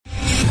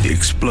The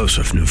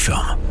explosive new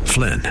film,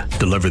 Flynn,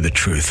 deliver the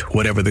truth,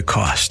 whatever the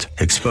cost,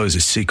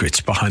 exposes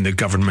secrets behind the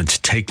government's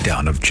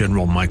takedown of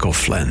General Michael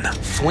Flynn.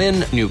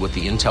 Flynn knew what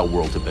the intel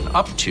world had been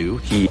up to.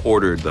 He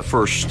ordered the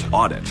first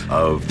audit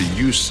of the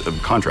use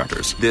of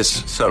contractors.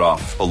 This set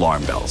off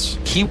alarm bells.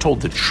 He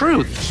told the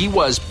truth. He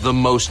was the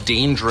most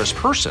dangerous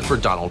person for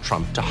Donald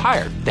Trump to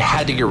hire. They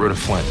had to get rid of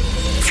Flynn.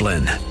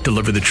 Flynn,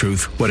 deliver the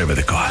truth, whatever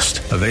the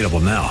cost. Available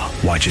now.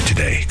 Watch it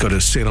today. Go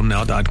to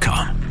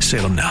salemnow.com.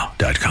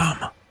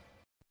 salemnow.com.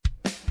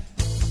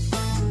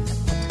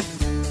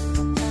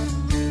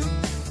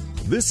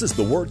 This is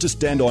the Word to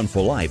Stand On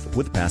for Life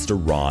with Pastor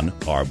Ron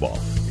Arbaugh.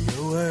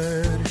 Your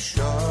word is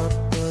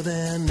sharper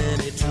than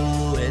any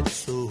two-edged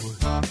sword,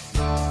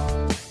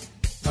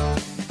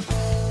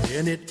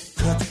 and it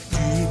cuts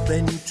deep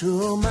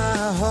into my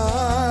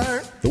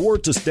heart. The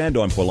Word to Stand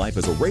On for Life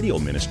is a radio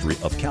ministry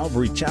of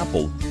Calvary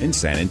Chapel in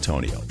San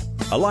Antonio.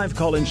 A live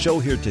call-in show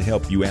here to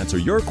help you answer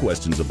your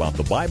questions about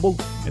the Bible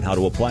and how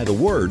to apply the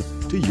Word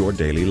to your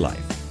daily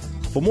life.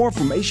 For more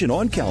information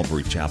on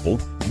Calvary Chapel,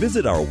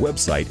 visit our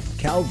website,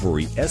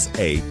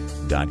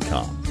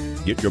 calvarysa.com.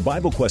 Get your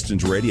Bible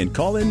questions ready and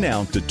call in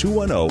now to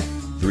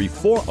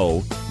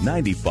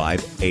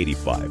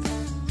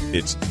 210-340-9585.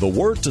 It's The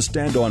Word to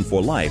Stand On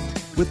for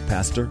Life with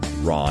Pastor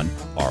Ron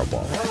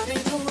Arbaugh.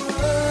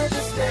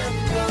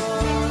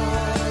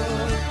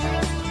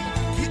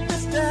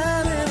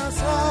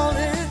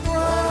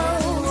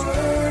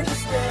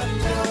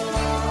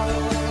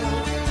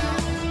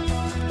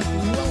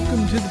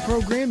 To the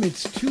program.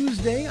 It's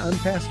Tuesday. I'm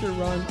Pastor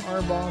Ron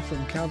Arbaugh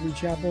from Calvary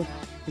Chapel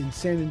in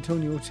San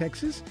Antonio,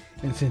 Texas.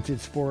 And since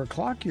it's 4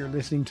 o'clock, you're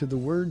listening to The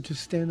Word to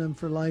Stand On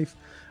for Life,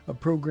 a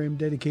program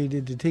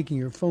dedicated to taking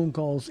your phone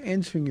calls,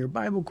 answering your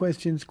Bible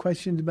questions,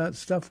 questions about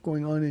stuff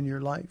going on in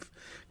your life,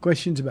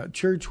 questions about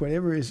church,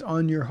 whatever is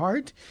on your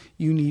heart.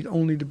 You need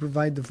only to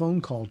provide the phone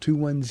call,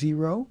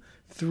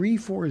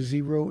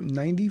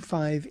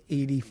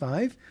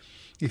 210-340-9585.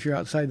 If you're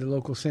outside the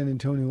local San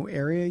Antonio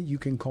area, you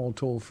can call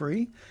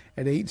toll-free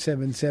at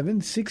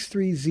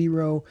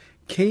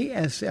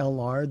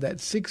 877-630-KSLR.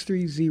 That's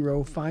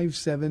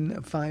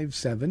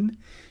 630-5757.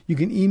 You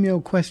can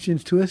email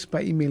questions to us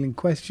by emailing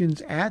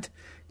questions at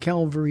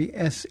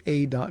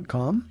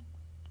calvarysa.com.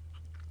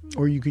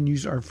 Or you can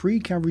use our free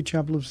Calvary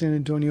Chapel of San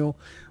Antonio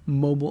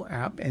mobile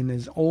app. And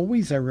as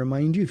always, I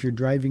remind you, if you're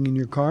driving in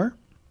your car,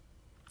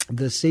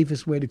 the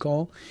safest way to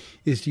call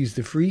is to use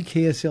the free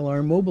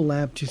KSLR mobile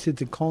app. Just hit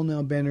the Call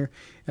Now banner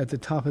at the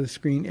top of the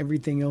screen.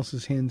 Everything else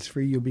is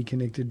hands-free. You'll be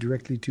connected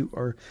directly to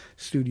our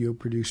studio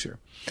producer.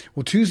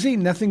 Well, Tuesday,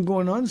 nothing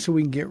going on, so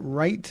we can get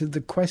right to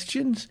the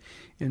questions.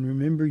 And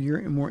remember,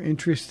 you're more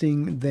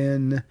interesting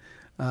than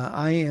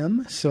I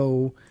am,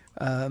 so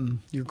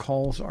your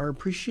calls are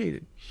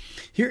appreciated.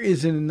 Here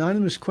is an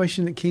anonymous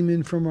question that came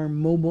in from our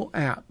mobile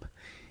app.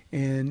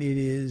 And it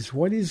is,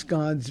 what is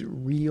God's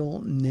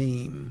real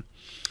name?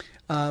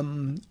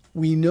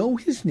 We know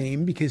his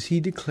name because he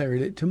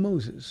declared it to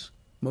Moses.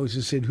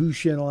 Moses said, "Who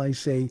shall I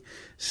say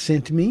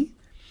sent me?"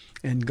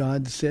 And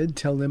God said,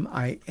 "Tell them,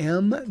 I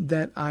am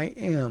that I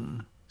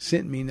am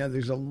sent me." Now,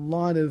 there's a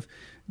lot of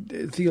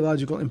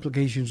theological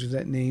implications with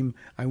that name.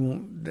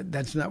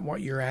 That's not what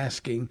you're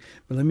asking.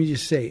 But let me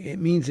just say, it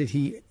means that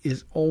he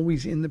is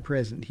always in the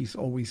present. He's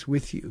always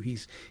with you.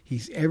 He's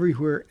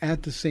everywhere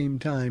at the same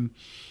time.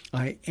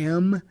 I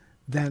am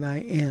that I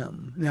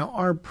am. Now,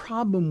 our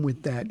problem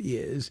with that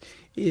is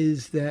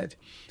that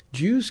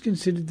Jews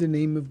considered the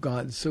name of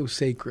God so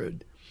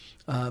sacred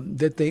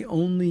that they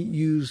only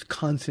used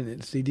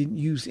consonants. They didn't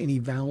use any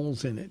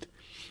vowels in it.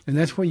 And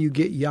that's why you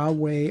get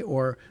Yahweh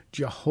or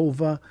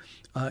Jehovah.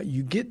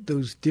 You get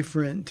those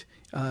different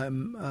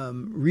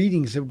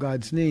readings of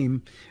God's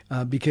name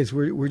because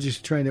we're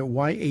just trying to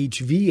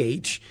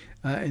YHVH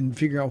and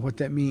figure out what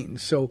that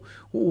means. So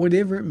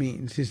whatever it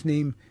means, his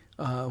name,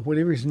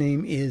 whatever his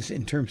name is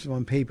in terms of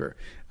on paper,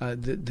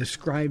 the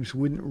scribes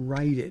wouldn't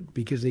write it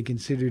because they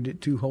considered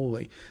it too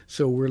holy.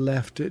 So we're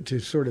left to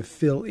sort of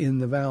fill in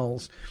the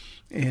vowels.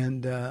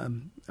 And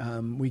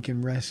we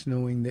can rest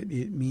knowing that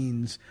it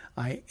means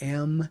I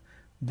am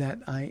that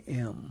I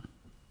am.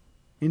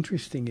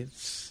 Interesting.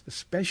 It's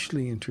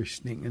especially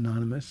interesting,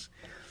 Anonymous,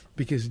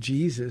 because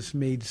Jesus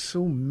made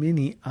so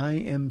many I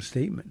am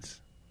statements.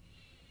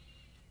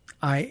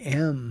 I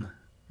am.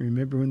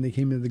 Remember when they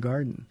came into the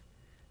garden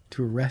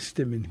to arrest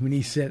him, and when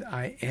he said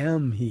I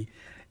am,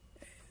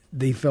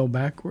 they fell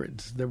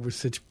backwards. There was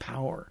such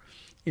power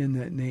in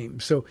that name.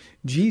 So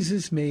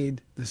Jesus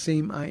made the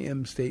same I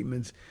am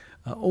statements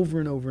over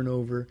and over and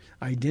over,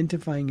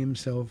 identifying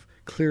himself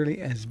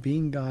clearly as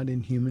being God in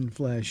human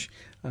flesh,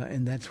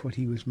 and that's what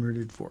he was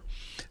murdered for.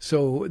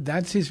 So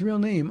that's his real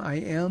name, I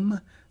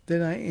am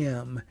that I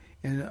am.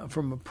 And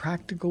from a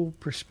practical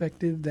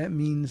perspective, that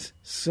means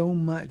so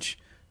much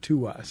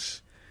to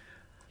us.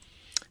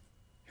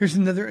 Here's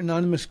another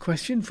anonymous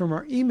question from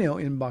our email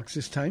inbox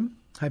this time.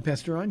 Hi,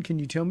 Pastor Ron. Can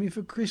you tell me if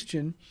a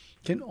Christian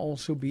can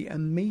also be a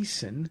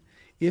Mason?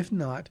 If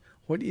not,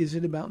 what is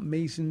it about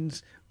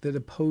Masons that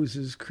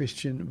opposes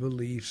Christian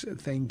beliefs?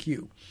 Thank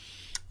you.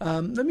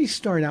 Let me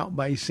start out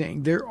by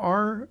saying there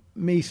are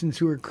Masons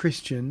who are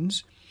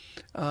Christians.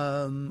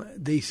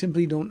 They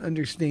simply don't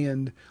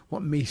understand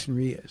what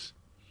Masonry is.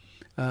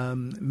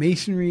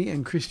 Masonry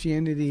and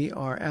Christianity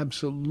are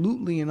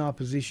absolutely in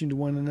opposition to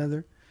one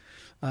another.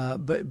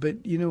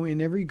 But you know, in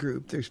every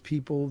group, there's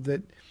people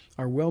that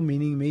are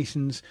well-meaning.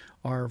 Masons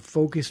are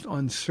focused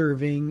on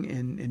serving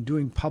and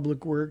doing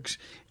public works,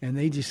 and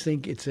they just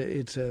think it's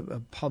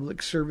a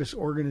public service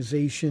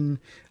organization.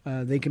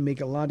 They can make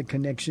a lot of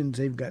connections.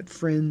 They've got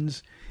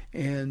friends,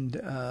 and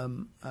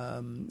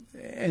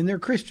they're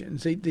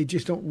Christians. They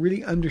just don't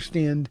really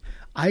understand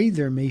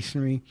either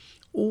Masonry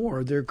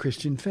or their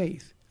Christian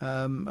faith.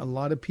 A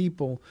lot of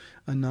people,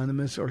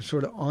 anonymous, are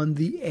sort of on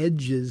the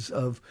edges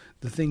of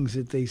the things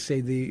that they say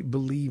they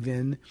believe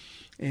in.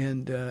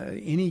 And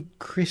any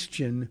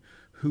Christian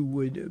who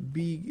would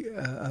be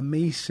a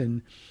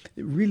Mason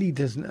really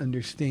doesn't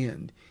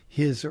understand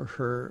his or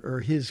her or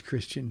his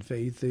Christian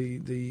faith.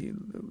 The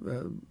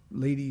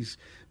ladies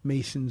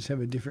Masons have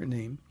a different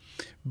name.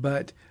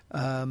 But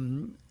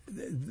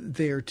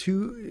they are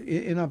too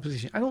in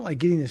opposition. I don't like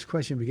getting this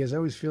question because I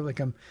always feel like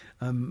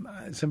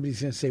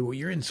somebody's going to say, well,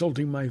 you're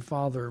insulting my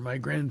father or my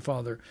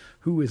grandfather,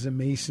 who is a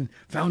Mason.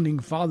 Founding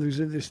fathers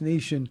of this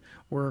nation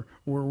were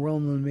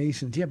well-known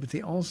Masons. Yeah, but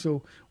they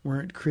also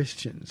weren't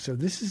Christians. So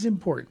this is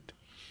important.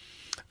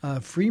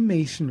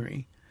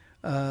 Freemasonry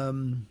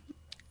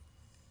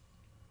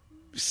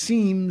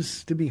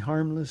seems to be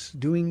harmless,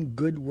 doing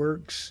good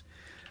works.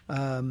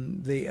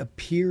 They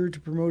appear to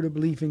promote a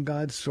belief in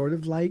God, sort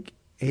of like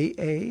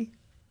AA,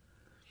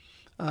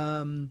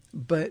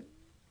 but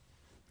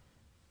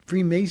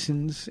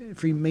Freemasonry,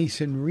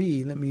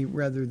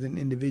 rather than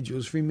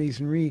individuals,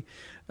 Freemasonry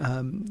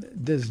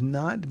does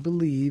not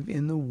believe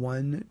in the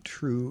one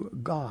true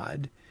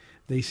God.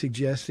 They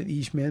suggest that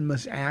each man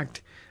must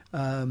act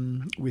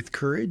with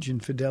courage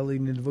and fidelity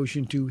and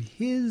devotion to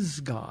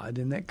his God,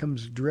 and that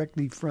comes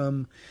directly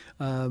from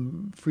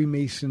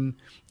Freemason.com.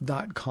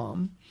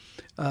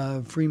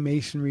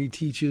 Freemasonry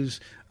teaches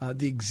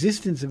the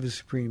existence of a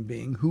supreme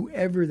being,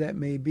 whoever that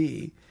may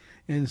be.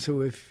 And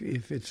so if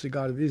it's the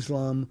God of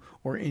Islam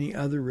or any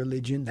other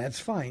religion, that's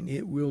fine.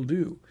 It will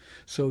do.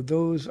 So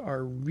those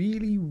are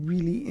really,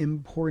 really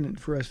important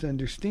for us to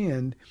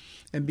understand.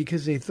 And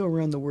because they throw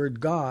around the word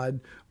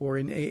God, or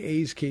in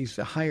AA's case,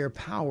 the higher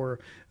power,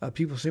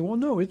 people say, well,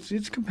 no,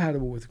 it's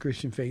compatible with the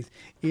Christian faith.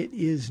 It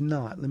is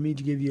not. Let me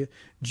give you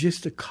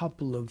just a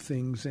couple of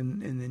things,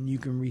 and then you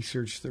can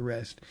research the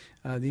rest.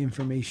 The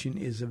information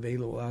is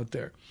available out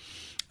there.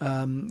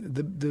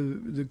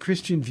 The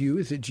Christian view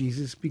is that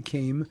Jesus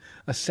became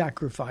a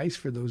sacrifice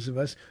for those of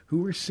us who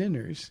were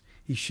sinners.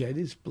 He shed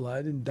his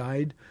blood and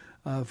died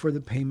for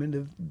the payment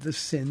of the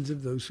sins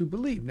of those who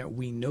believe. Now,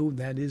 we know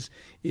that is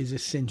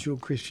essential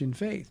Christian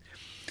faith.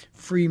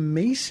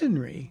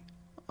 Freemasonry,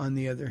 on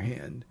the other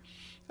hand,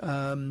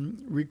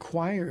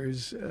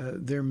 requires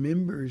their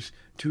members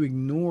to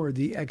ignore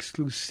the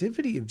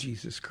exclusivity of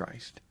Jesus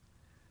Christ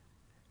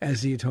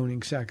as the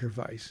atoning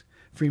sacrifice.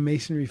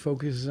 Freemasonry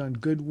focuses on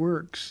good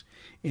works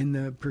in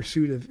the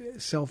pursuit of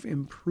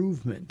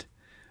self-improvement.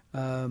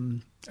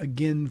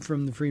 Again,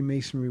 from the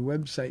Freemasonry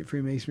website,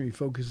 Freemasonry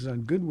focuses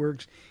on good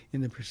works in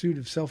the pursuit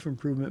of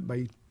self-improvement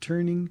by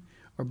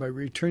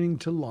returning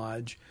to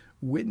lodge,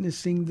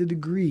 witnessing the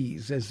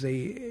degrees as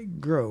they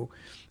grow,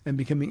 and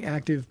becoming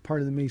active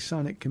part of the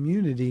Masonic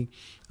community.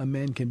 A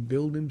man can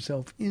build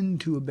himself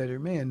into a better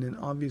man. And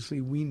obviously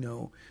we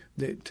know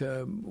that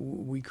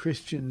we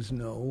Christians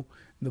know,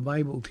 the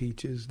Bible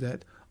teaches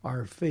that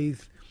our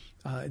faith,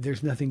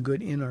 there's nothing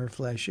good in our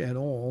flesh at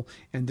all,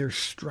 and they're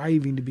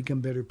striving to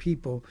become better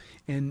people.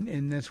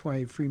 And that's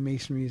why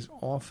Freemasonry is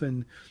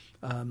often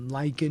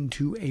likened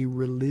to a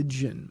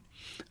religion.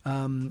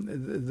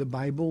 The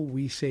Bible,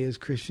 we say as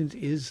Christians,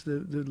 is the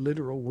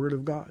literal Word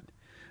of God.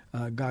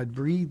 God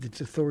breathed.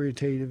 It's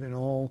authoritative in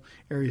all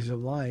areas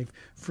of life.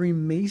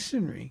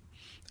 Freemasonry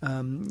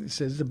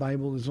says the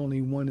Bible is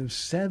only one of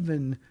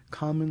 7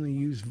 commonly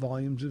used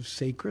volumes of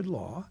sacred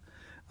law,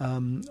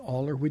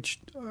 all of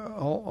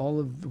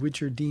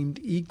which are deemed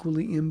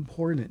equally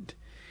important.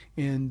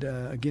 And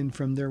again,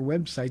 from their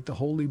website, the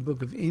holy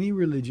book of any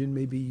religion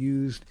may be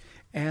used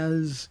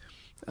as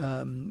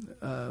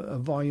a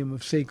volume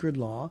of sacred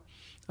law,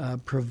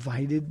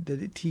 provided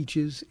that it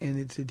teaches and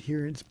its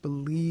adherents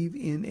believe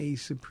in a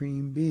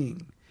supreme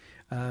being.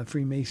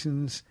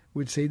 Freemasons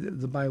would say that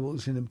the Bible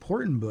is an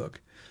important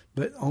book,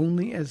 but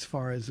only as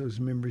far as those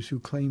members who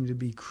claim to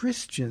be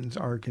Christians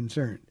are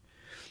concerned.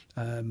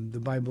 The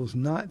Bible is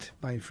not,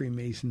 by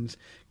Freemasons,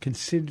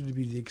 considered to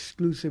be the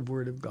exclusive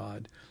Word of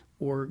God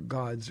or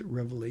God's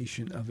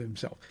revelation of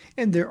himself.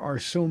 And there are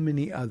so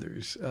many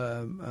others.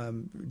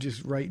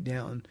 Just write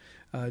down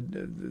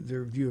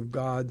their view of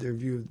God, their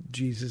view of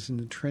Jesus and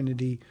the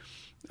Trinity,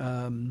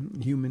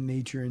 human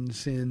nature and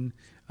sin.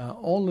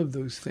 All of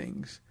those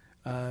things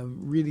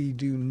really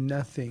do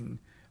nothing,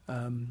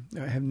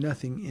 have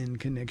nothing in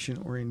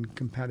connection or in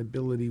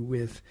compatibility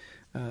with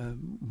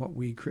what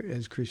we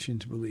as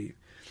Christians believe.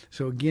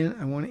 So again,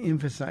 I want to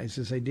emphasize,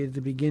 as I did at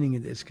the beginning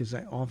of this, because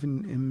I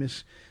often am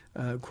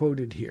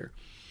quoted here.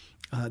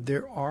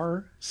 There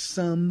are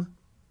some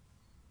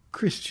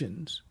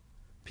Christians,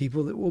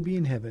 people that will be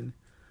in heaven,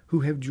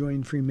 who have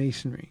joined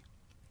Freemasonry.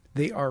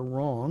 They are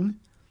wrong,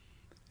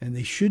 and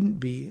they shouldn't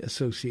be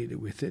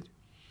associated with it.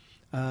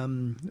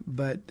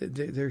 But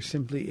they're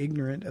simply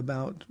ignorant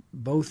about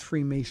both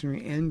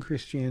Freemasonry and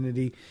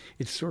Christianity.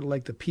 It's sort of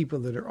like the people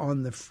that are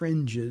on the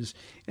fringes.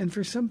 And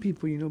for some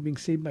people, being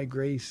saved by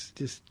grace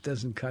just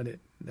doesn't cut it.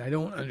 I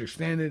don't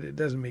understand it. It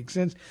doesn't make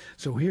sense.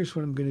 So here's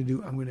what I'm going to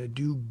do. I'm going to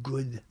do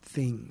good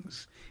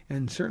things.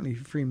 And certainly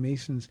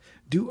Freemasons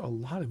do a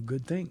lot of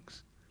good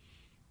things.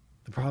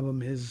 The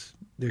problem is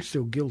they're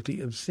still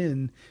guilty of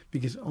sin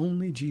because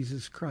only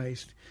Jesus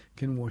Christ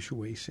can wash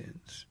away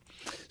sins.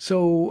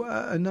 So,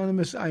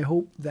 Anonymous, I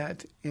hope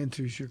that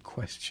answers your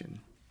question.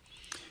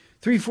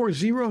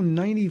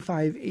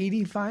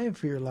 340-9585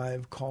 for your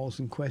live calls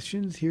and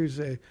questions. Here's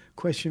a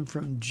question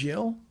from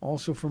Jill,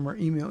 also from our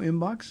email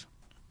inbox.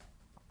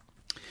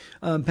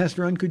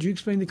 Pastor Ron, could you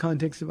explain the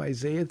context of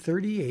Isaiah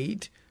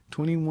 38,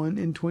 21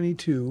 and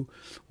 22?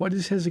 What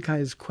does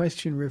Hezekiah's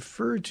question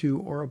refer to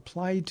or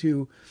apply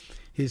to?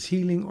 His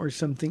healing or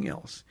something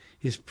else?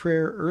 His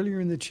prayer earlier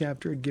in the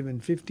chapter had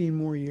given 15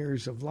 more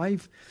years of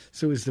life.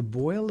 So is the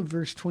boil of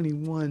verse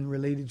 21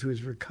 related to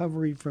his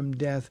recovery from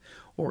death,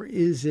 or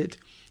is it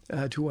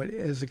to what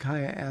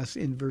Hezekiah asks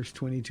in verse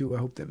 22? I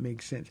hope that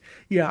makes sense.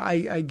 Yeah,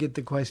 I get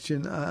the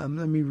question.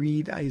 Let me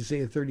read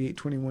Isaiah 38,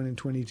 21 and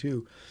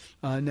 22.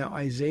 Now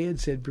Isaiah had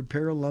said,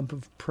 prepare a lump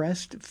of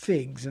pressed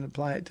figs and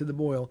apply it to the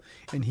boil,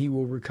 and he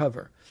will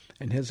recover.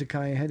 And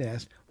Hezekiah had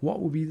asked,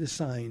 what will be the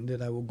sign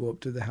that I will go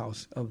up to the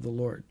house of the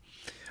Lord?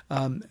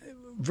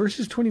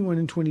 Verses 21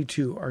 and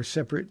 22 are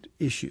separate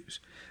issues.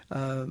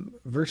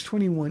 Verse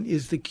 21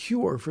 is the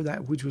cure for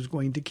that which was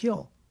going to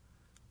kill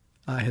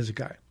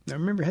Hezekiah. Now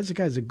remember,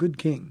 Hezekiah is a good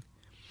king.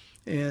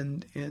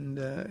 And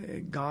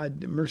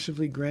God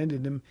mercifully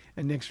granted him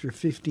an extra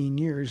 15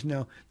 years.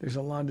 Now, there's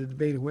a lot of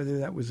debate of whether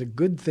that was a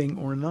good thing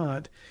or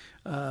not.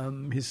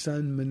 His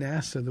son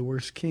Manasseh, the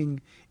worst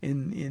king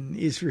in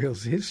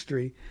Israel's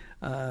history,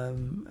 he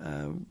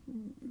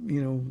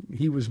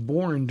was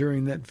born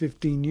during that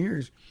 15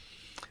 years.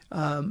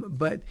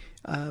 But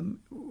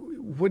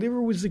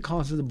whatever was the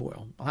cause of the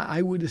boil,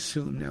 I would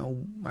assume, now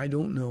I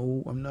don't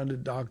know, I'm not a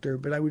doctor,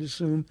 but I would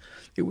assume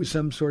it was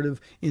some sort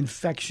of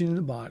infection in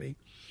the body.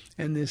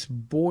 And this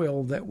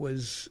boil that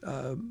was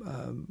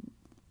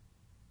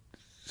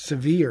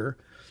severe,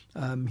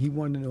 he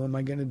wanted to know, am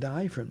I going to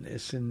die from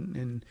this?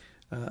 And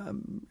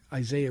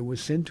Isaiah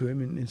was sent to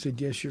him and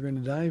said, yes, you're going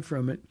to die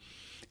from it.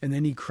 And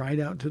then he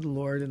cried out to the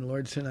Lord, and the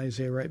Lord sent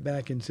Isaiah right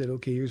back and said,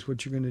 okay, here's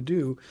what you're going to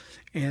do.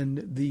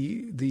 And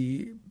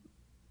the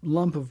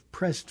lump of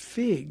pressed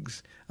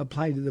figs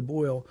applied to the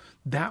boil,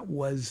 that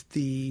was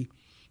the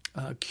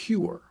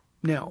cure.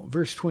 Now,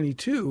 verse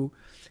 22,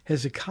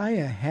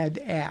 Hezekiah had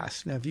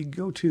asked. Now, if you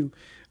go to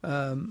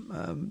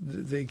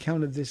the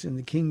account of this in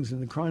the Kings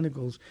and the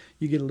Chronicles,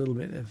 you get a little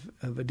bit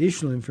of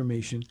additional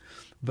information.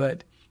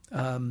 But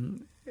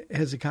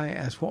Hezekiah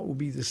asked, what will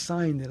be the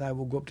sign that I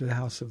will go up to the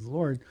house of the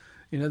Lord?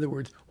 In other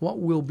words, what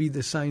will be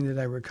the sign that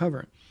I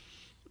recover?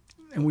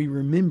 And we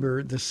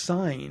remember the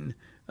sign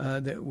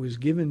that was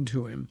given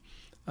to him.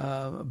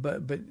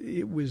 But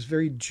it was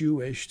very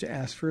Jewish to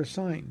ask for a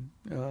sign.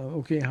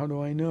 Okay, how do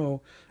I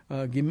know?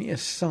 Give me a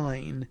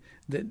sign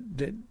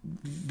that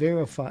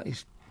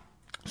verifies,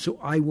 so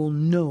I will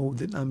know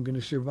that I'm going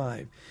to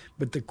survive.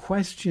 But the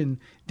question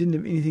didn't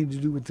have anything to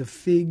do with the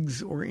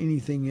figs or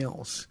anything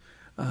else,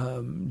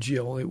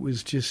 Jill. It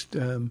was just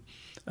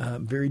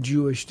very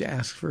Jewish to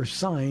ask for a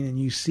sign, and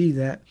you see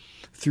that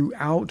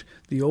throughout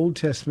the Old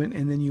Testament,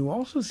 and then you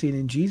also see it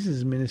in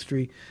Jesus'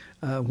 ministry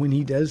when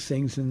he does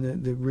things,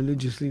 and the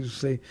religious leaders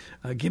say,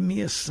 give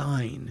me a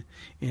sign.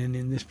 And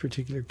in this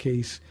particular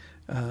case,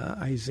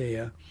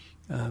 Isaiah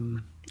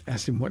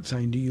asked him, what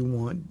sign do you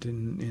want?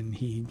 And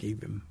he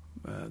gave him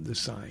the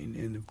sign.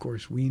 And of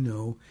course, we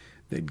know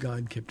that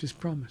God kept his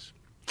promise.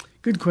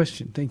 Good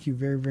question. Thank you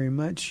very, very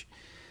much.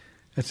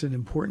 That's an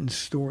important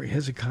story.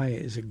 Hezekiah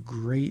is a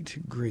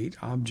great, great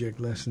object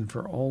lesson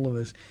for all of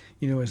us.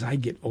 As I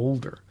get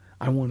older,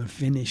 I want to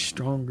finish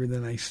stronger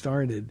than I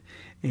started.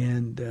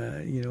 And,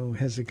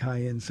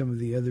 Hezekiah and some of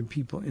the other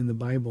people in the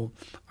Bible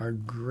are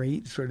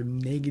great sort of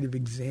negative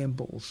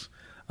examples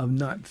of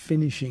not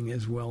finishing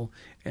as well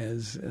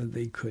as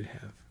they could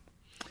have.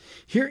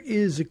 Here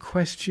is a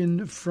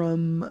question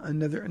from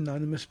another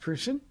anonymous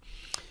person.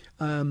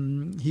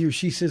 He or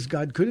she says,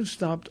 God could have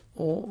stopped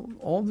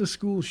all the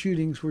school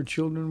shootings where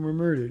children were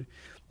murdered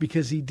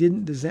because he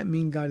didn't. Does that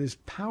mean God is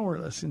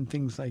powerless in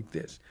things like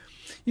this?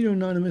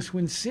 Anonymous,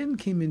 when sin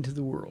came into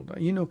the world,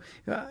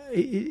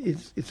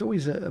 it's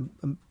always a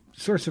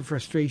source of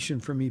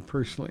frustration for me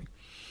personally.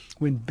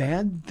 When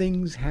bad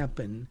things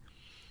happen,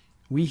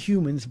 we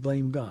humans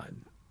blame God.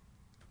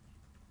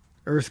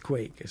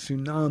 Earthquake, a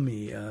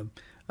tsunami,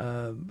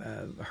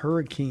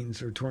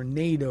 hurricanes or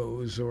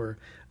tornadoes or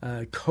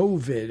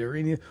COVID or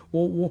any.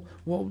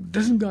 Well,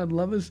 doesn't God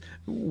love us?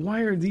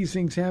 Why are these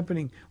things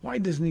happening? Why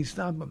doesn't he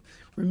stop them?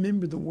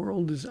 Remember, the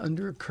world is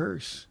under a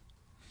curse.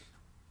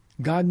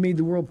 God made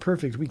the world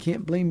perfect. We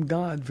can't blame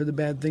God for the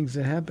bad things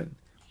that happen.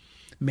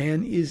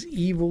 Man is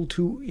evil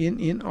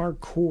in our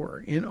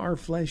core. In our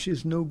flesh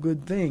is no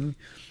good thing.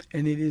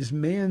 And it is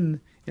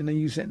man, and I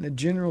use that in a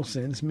general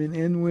sense, men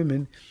and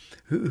women,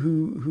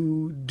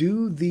 who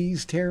do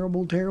these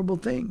terrible, terrible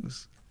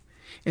things.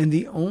 And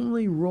the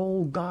only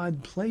role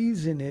God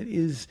plays in it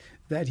is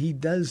that he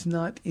does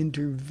not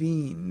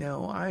intervene.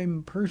 Now,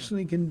 I'm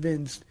personally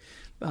convinced,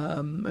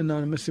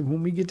 Anonymous, that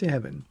when we get to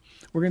heaven,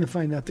 we're going to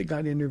find out that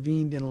God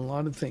intervened in a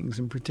lot of things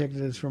and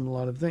protected us from a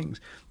lot of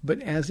things.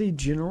 But as a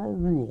general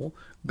rule,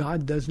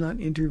 God does not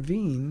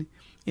intervene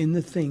in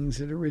the things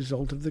that are a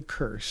result of the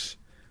curse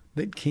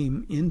that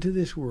came into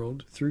this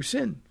world through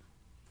sin.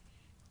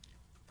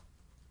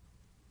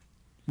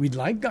 We'd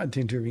like God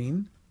to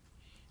intervene,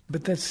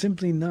 but that's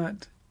simply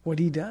not what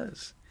he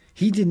does.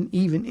 He didn't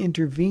even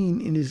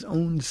intervene in his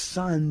own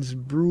son's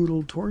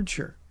brutal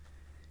torture.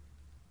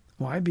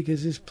 Why?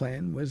 Because his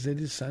plan was that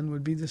his son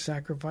would be the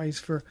sacrifice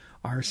for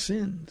our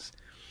sins.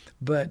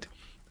 But,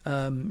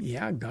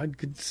 God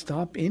could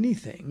stop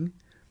anything.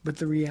 But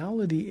the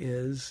reality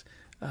is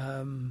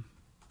sin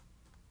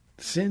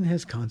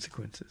has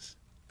consequences.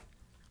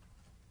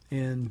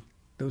 And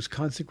those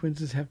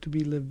consequences have to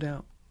be lived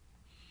out.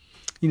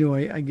 You know,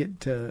 I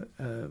get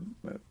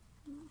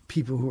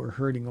people who are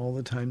hurting all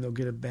the time. They'll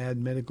get a bad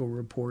medical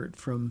report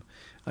from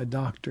a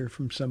doctor,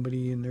 from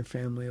somebody in their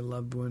family, a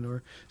loved one,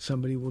 or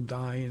somebody will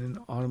die in an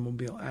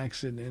automobile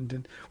accident.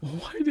 And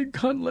why did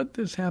God let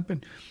this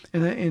happen?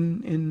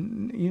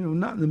 And you know,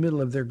 not in the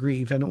middle of their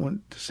grief. I don't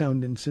want to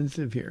sound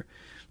insensitive here,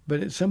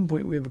 but at some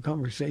point we have a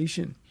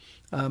conversation.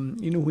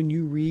 You know, when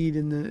you read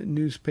in the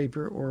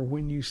newspaper or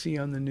when you see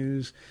on the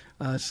news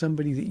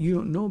somebody that you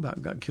don't know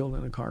about got killed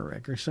in a car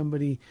wreck, or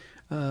somebody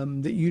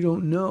that you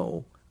don't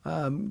know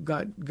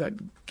got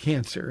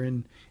cancer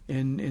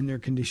and their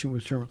condition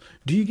was terminal.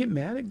 Do you get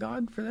mad at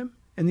God for them?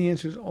 And the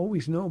answer is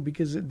always no,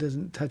 because it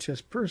doesn't touch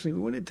us personally.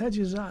 But when it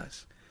touches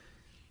us,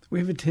 we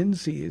have a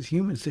tendency as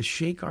humans to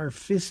shake our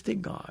fist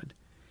at God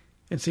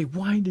and say,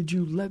 "Why did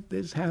you let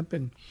this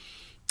happen?"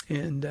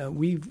 And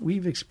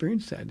we've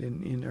experienced that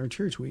in our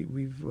church.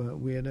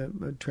 We had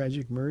a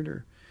tragic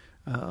murder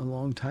a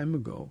long time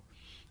ago,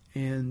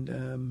 and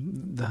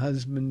the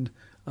husband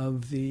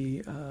of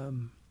the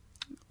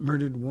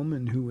murdered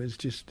woman, who was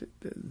just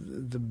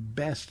the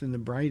best and the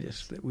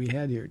brightest that we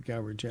had here at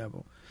Calvary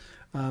Chapel,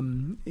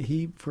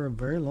 he for a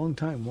very long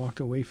time walked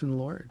away from the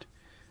Lord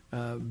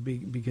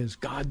because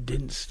God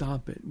didn't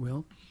stop it.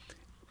 Well,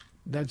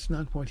 that's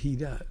not what he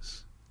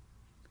does.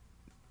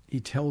 He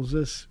tells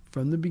us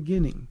from the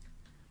beginning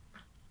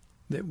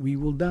that we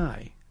will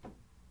die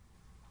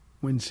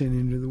when sin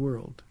entered the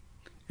world.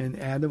 And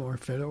Adam, our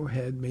federal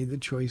head, made the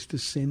choice to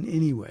sin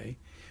anyway.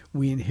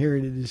 We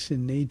inherited his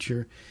sin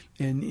nature,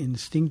 and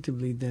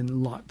instinctively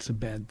then lots of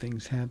bad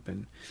things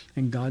happen.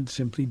 And God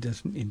simply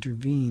doesn't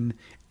intervene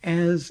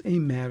as a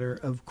matter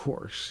of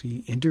course.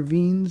 He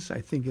intervenes. I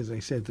think, as I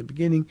said at the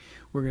beginning,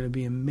 we're going to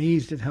be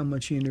amazed at how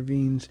much he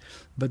intervenes.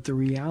 But the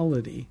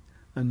reality,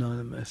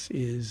 Anonymous,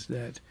 is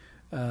that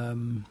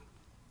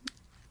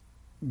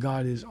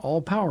God is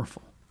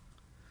all-powerful,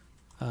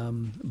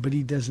 but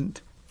he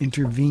doesn't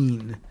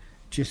intervene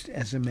just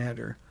as a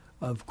matter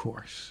of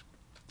course.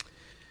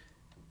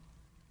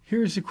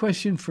 Here's a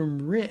question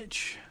from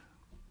Rich.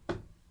 I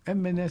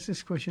haven't been asked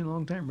this question in a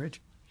long time,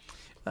 Rich.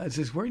 It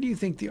says, where do you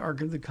think the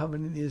Ark of the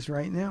Covenant is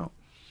right now?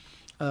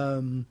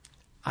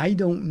 I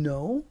don't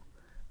know.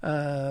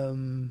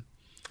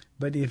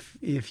 But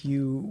if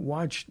you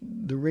watch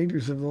the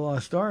Raiders of the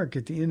Lost Ark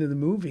at the end of the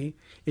movie,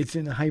 it's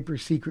in a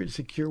hyper-secret,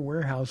 secure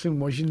warehouse in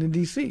Washington,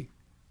 D.C.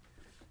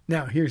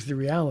 Now, here's the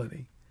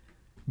reality.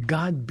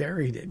 God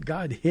buried it.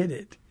 God hid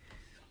it.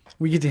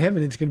 We get to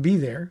heaven, it's going to be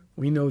there.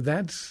 We know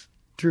that's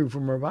true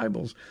from our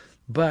Bibles.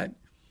 But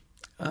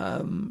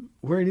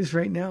where it is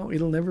right now,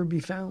 it'll never be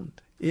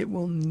found. It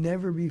will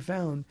never be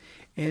found.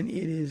 And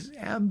it is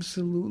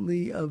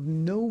absolutely of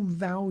no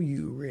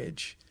value,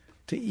 Rich,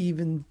 to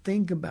even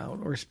think about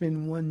or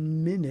spend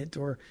 1 minute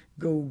or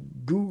go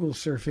Google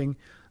surfing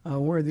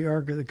where the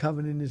Ark of the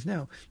Covenant is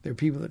now. There are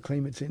people that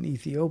claim it's in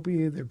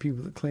Ethiopia. There are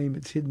people that claim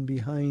it's hidden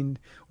behind,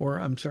 or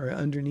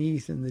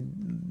underneath in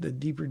the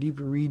deeper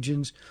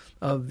regions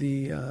of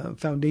the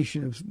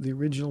foundation of the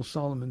original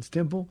Solomon's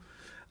Temple.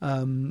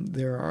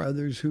 There are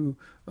others who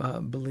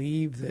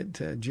believe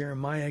that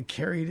Jeremiah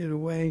carried it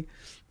away.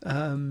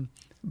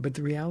 But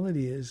the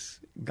reality is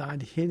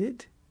God hid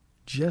it,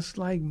 just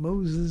like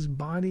Moses'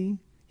 body.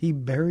 He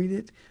buried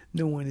it.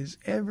 No one is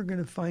ever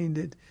going to find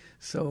it.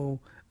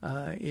 So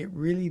it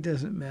really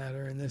doesn't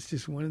matter. And that's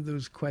just one of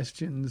those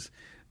questions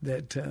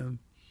that,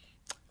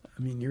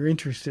 you're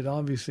interested,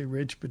 obviously,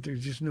 Rich, but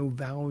there's just no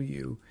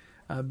value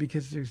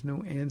because there's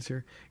no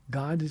answer.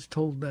 God has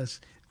told us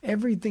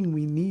everything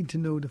we need to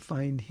know to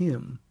find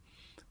him,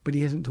 but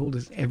he hasn't told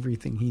us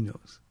everything he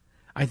knows.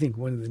 I think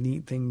one of the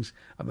neat things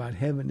about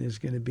heaven is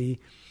going to be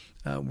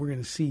we're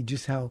going to see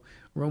just how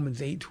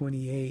Romans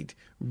 8:28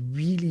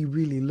 really,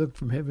 really looked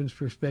from heaven's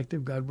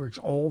perspective. God works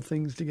all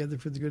things together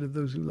for the good of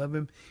those who love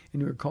him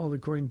and who are called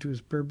according to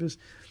his purpose.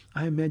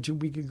 I imagine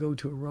we could go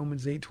to a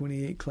Romans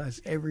 8:28 class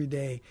every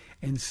day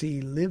and see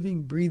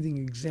living, breathing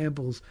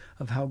examples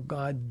of how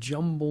God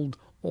jumbled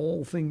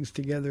all things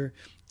together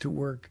to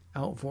work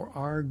out for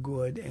our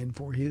good and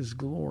for his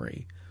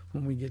glory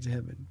when we get to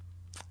heaven.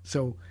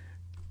 So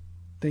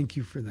thank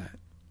you for that.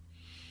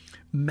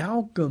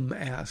 Malcolm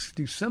asks,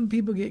 do some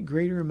people get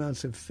greater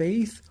amounts of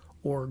faith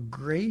or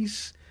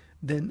grace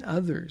than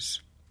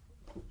others?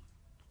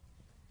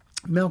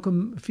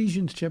 Malcolm,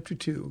 Ephesians chapter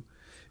 2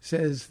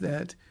 says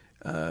that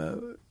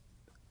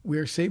we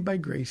are saved by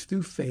grace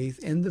through faith,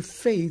 and the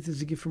faith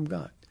is a gift from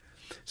God.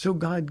 So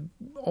God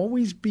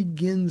always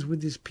begins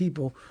with his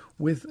people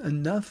with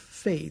enough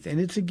faith,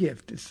 and it's a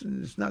gift.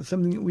 It's not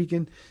something that we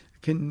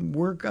can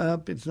work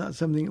up. It's not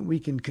something that we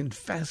can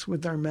confess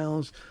with our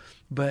mouths,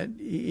 but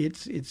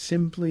it's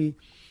simply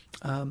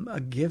a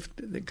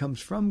gift that comes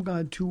from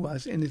God to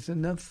us, and it's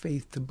enough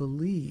faith to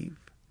believe.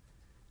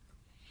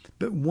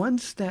 But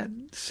once that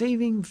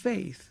saving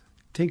faith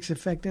takes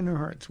effect in our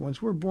hearts,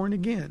 once we're born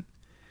again,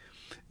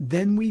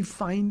 then we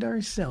find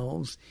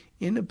ourselves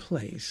in a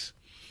place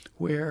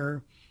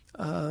where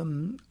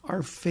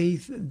our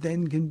faith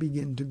then can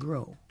begin to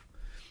grow.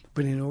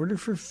 But in order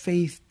for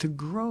faith to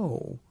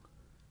grow,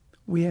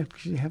 we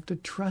actually have to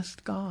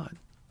trust God.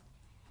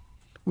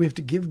 We have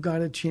to give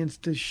God a chance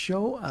to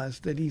show us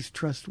that he's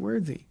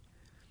trustworthy.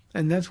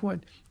 And that's what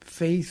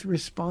faith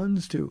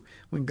responds to.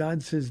 When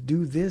God says,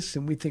 do this,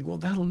 and we think, well,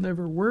 that'll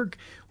never work,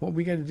 what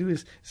we got to do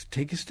is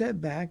take a step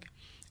back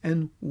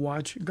and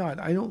watch God.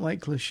 I don't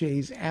like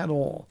cliches at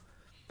all.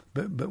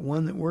 But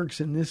one that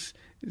works in this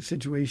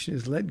situation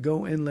is let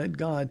go and let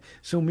God.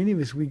 So many of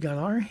us, we got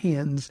our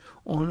hands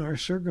on our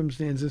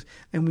circumstances,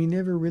 and we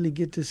never really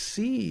get to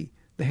see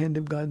the hand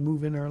of God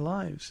move in our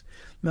lives.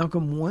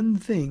 Malcolm, one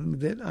thing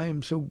that I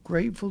am so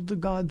grateful to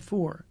God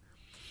for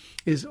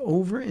is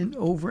over and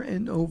over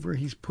and over,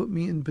 he's put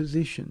me in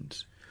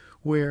positions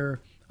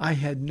where I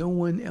had no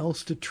one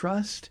else to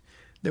trust.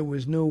 There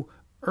was no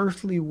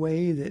earthly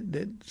way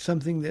that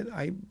something that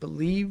I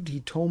believed he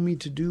told me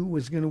to do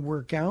was going to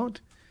work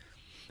out.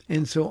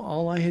 And so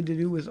all I had to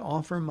do was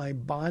offer my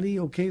body.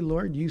 Okay,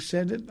 Lord, you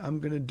said it. I'm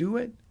going to do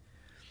it.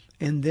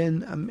 And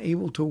then I'm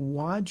able to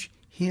watch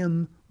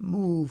him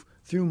move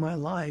through my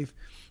life.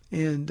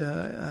 And,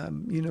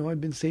 I've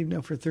been saved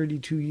now for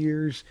 32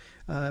 years.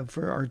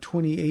 For our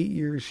 28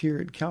 years here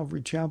at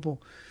Calvary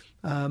Chapel,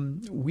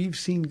 we've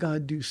seen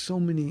God do so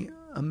many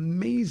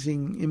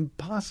amazing,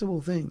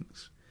 impossible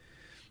things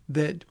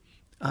that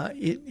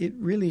it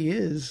really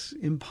is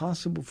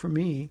impossible for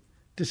me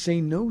to say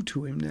no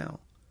to him now.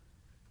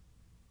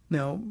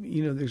 Now,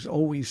 there's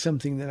always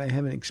something that I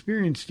haven't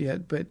experienced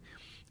yet, but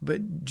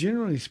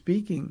generally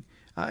speaking,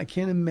 I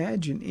can't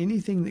imagine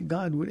anything that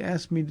God would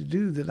ask me to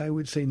do that I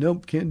would say,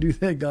 nope, can't do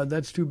that, God.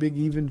 That's too big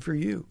even for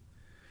you.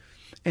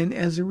 And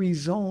as a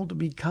result,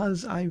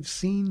 because I've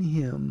seen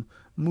him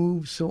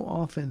move so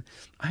often,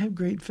 I have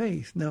great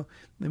faith. Now,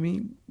 let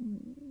me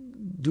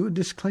do a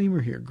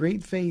disclaimer here.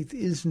 Great faith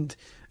isn't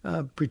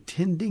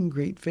pretending.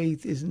 Great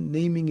faith isn't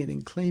naming it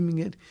and claiming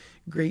it.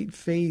 Great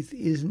faith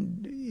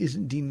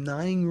isn't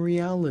denying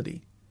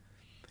reality.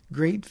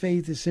 Great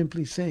faith is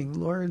simply saying,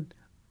 Lord,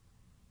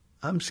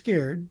 I'm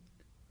scared.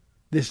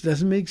 This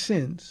doesn't make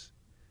sense.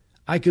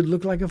 I could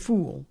look like a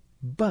fool,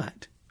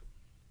 but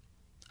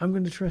I'm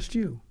going to trust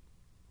you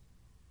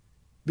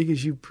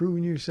because you've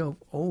proven yourself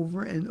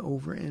over and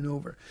over and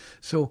over.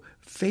 So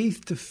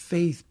faith to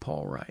faith,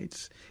 Paul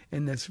writes,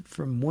 and that's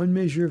from one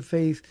measure of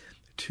faith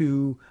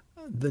to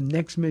the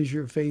next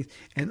measure of faith.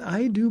 And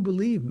I do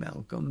believe,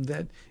 Malcolm,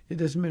 that it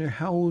doesn't matter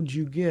how old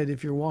you get,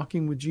 if you're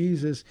walking with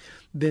Jesus,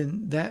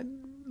 then that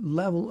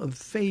level of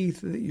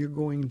faith that you're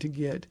going to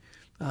get,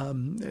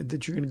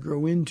 that you're going to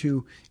grow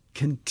into,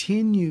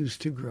 continues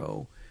to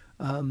grow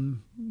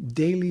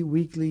daily,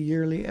 weekly,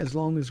 yearly, as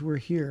long as we're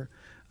here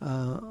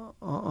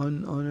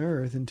on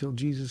earth, until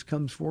Jesus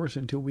comes for us,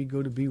 until we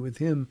go to be with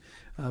him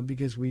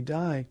because we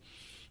die.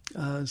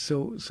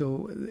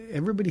 So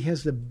everybody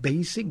has the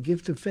basic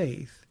gift of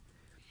faith,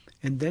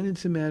 and then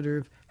it's a matter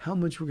of how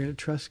much we're going to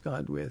trust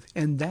God with,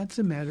 and that's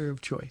a matter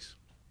of choice.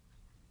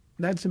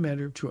 That's a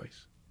matter of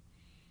choice.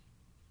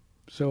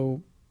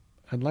 So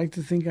I'd like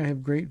to think I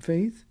have great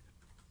faith.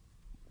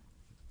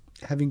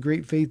 Having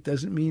great faith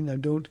doesn't mean I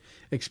don't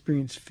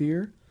experience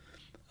fear.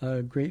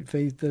 Great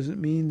faith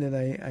doesn't mean that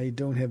I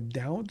don't have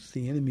doubts.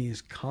 The enemy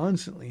is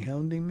constantly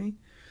hounding me.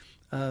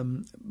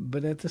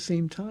 But at the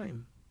same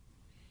time,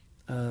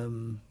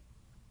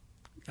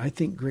 I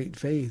think great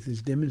faith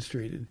is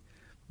demonstrated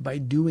by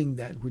doing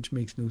that which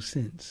makes no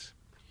sense.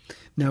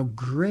 Now,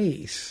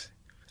 grace,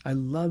 I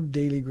love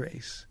daily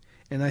grace,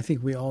 and I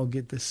think we all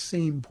get the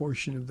same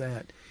portion of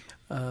that.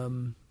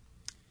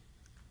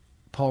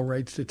 Paul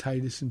writes to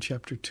Titus in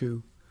chapter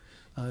 2,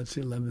 it's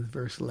the 11th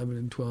verse, 11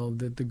 and 12,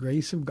 that the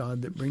grace of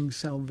God that brings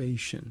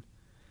salvation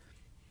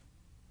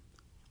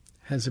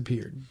has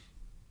appeared.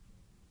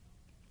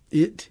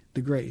 It,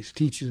 the grace,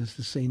 teaches us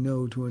to say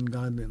no to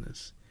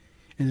ungodliness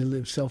and to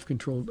live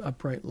self-controlled,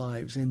 upright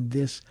lives in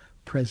this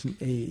present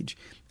age.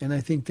 And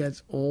I think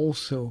that's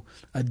also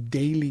a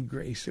daily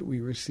grace that we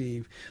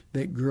receive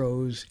that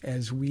grows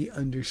as we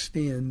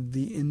understand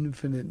the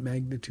infinite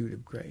magnitude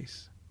of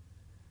grace.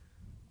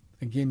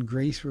 Again,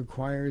 grace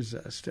requires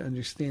us to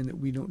understand that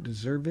we don't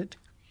deserve it.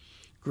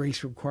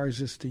 Grace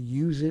requires us to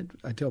use it.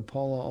 I tell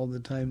Paula all the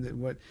time that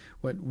what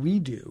we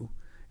do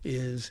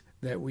is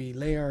that we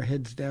lay our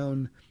heads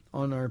down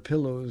on our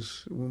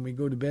pillows when we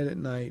go to bed at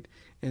night,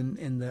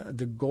 and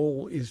the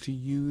goal is to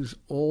use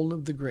all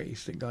of the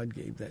grace that God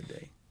gave that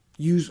day.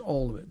 Use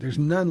all of it. There's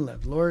none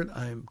left. Lord,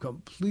 I'm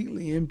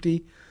completely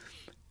empty,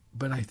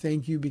 but I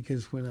thank you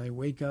because when I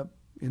wake up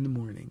in the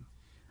morning,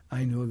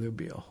 I know there'll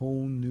be a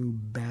whole new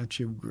batch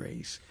of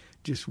grace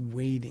just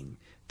waiting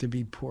to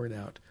be poured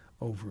out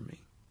over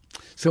me.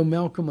 So,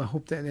 Malcolm, I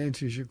hope that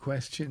answers your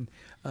question.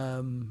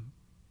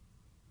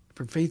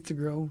 For faith to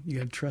grow, you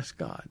got to trust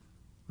God.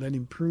 Let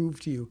him prove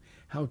to you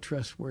how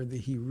trustworthy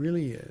he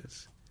really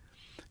is.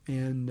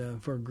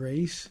 And for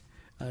grace,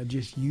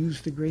 just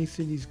use the grace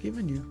that he's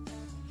given you,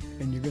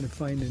 and you're going to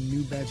find a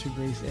new batch of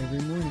grace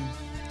every morning.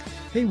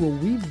 Hey, well,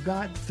 we've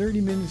got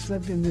 30 minutes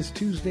left in this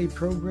Tuesday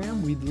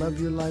program. We'd love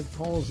your live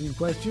calls and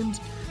questions.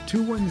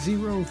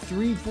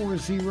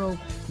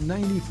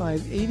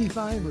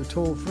 210-340-9585 or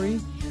toll free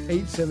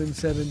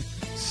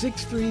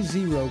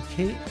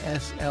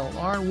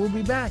 877-630-KSLR. We'll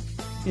be back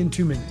in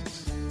 2 minutes.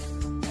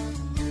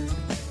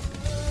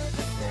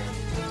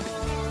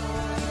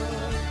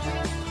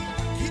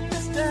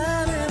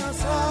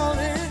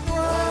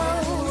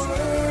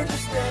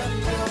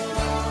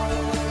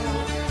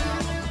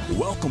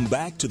 Welcome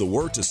back to the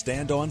Word to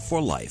Stand On for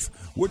Life.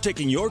 We're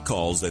taking your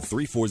calls at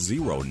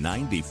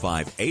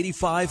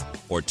 340-9585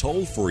 or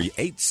toll free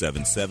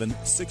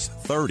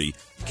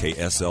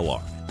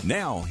 877-630-KSLR.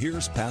 Now,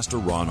 here's Pastor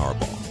Ron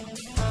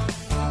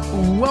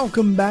Arbaugh.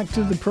 Welcome back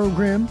to the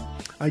program.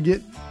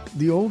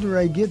 The older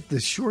I get, the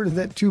shorter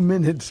that 2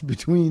 minutes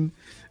between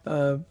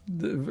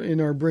in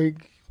our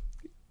break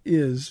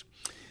is.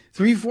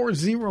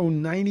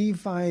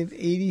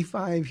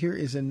 340-9585. Here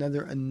is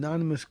another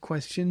anonymous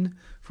question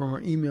from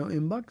our email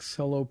inbox.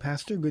 Hello,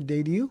 Pastor. Good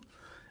day to you.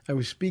 I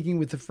was speaking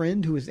with a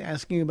friend who was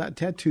asking about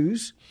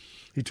tattoos.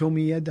 He told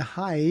me he had to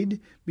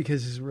hide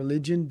because his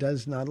religion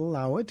does not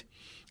allow it.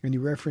 And he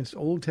referenced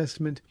Old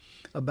Testament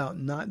about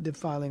not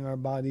defiling our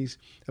bodies.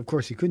 Of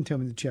course, he couldn't tell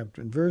me the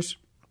chapter and verse.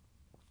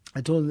 I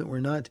told him that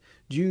we're not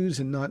Jews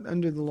and not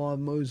under the law of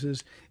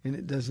Moses, and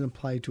it doesn't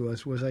apply to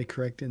us. Was I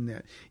correct in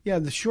that? Yeah,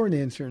 the short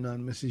answer,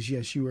 Anonymous, is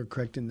yes, you are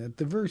correct in that.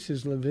 The verse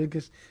is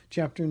Leviticus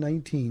chapter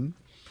 19,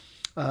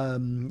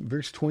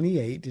 verse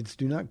 28. It's,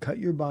 do not cut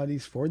your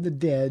bodies for the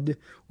dead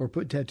or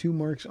put tattoo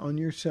marks on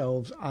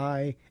yourselves.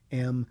 I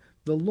am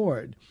the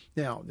Lord.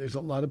 Now, there's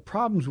a lot of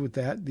problems with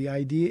that. The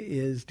idea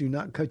is do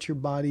not cut your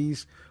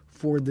bodies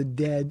for the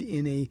dead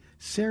in a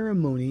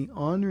ceremony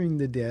honoring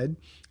the dead.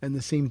 And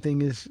the same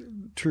thing is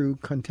true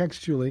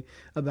contextually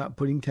about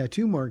putting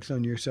tattoo marks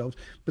on yourselves.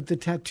 But the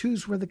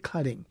tattoos were the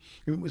cutting.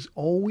 It was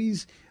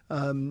always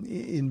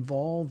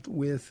involved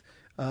with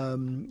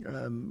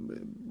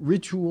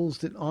rituals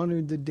that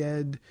honored the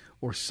dead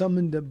or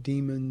summoned up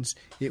demons.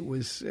 It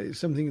was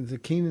something that the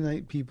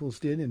Canaanite peoples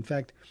did. In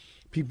fact,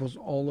 peoples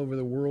all over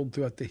the world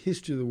throughout the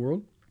history of the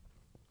world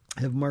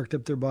have marked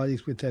up their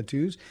bodies with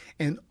tattoos,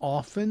 and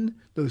often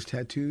those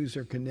tattoos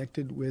are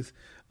connected with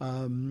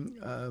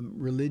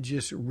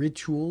religious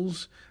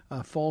rituals,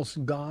 false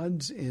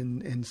gods,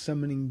 and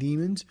summoning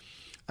demons.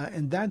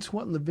 And that's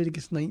what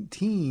Leviticus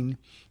 19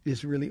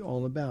 is really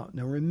all about.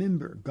 Now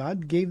remember,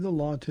 God gave the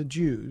law to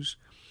Jews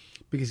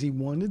because he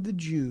wanted the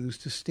Jews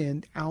to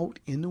stand out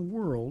in the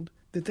world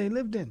that they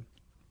lived in.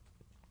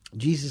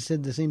 Jesus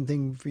said the same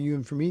thing for you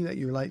and for me, that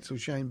your light so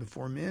shine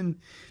before men,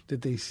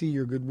 that they see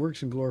your good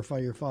works and glorify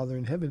your Father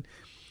in heaven.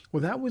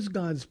 Well, that was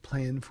God's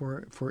plan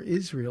for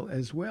Israel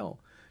as well,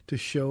 to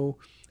show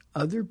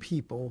other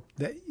people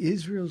that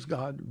Israel's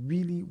God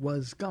really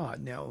was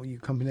God. Now, you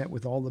combine that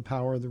with all the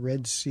power of the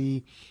Red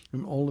Sea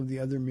and all of the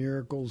other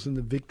miracles and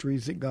the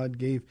victories that God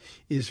gave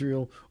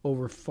Israel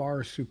over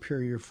far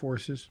superior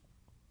forces.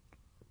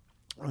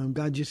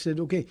 God just said,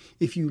 okay,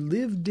 if you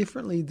live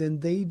differently than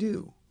they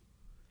do,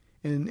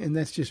 and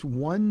that's just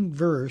one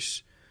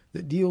verse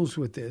that deals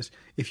with this.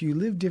 If you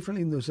live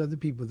differently than those other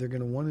people, they're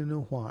going to want to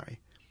know why.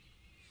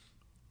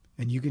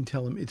 And you can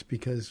tell them it's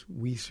because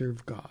we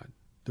serve God,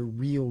 the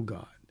real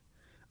God,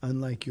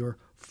 unlike your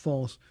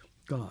false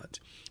gods.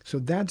 So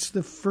that's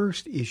the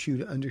first issue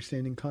to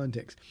understand in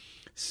context.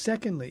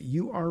 Secondly,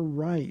 you are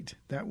right.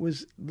 That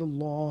was the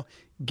law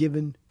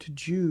given to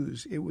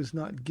Jews. It was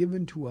not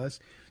given to us.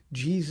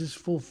 Jesus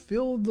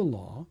fulfilled the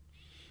law.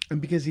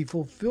 And because he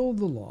fulfilled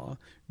the law,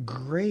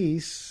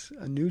 grace,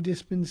 a new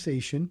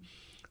dispensation,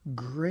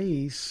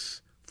 grace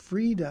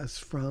freed us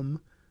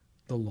from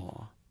the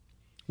law.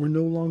 We're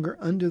no longer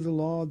under the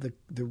law.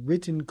 The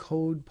written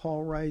code,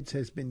 Paul writes,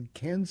 has been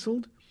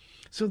canceled.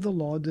 So the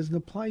law doesn't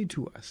apply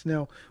to us.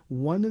 Now,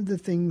 one of the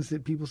things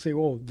that people say,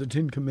 oh, the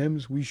Ten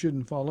Commandments, we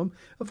shouldn't follow them.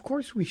 Of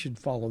course we should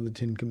follow the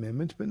Ten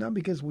Commandments, but not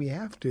because we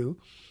have to,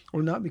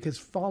 or not because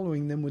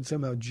following them would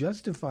somehow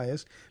justify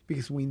us,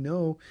 because we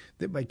know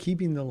that by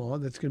keeping the law,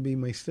 that's going to be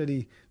my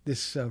study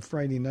this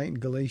Friday night in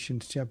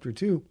Galatians chapter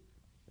 2,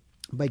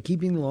 by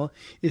keeping the law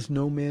is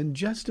no man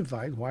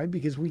justified. Why?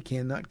 Because we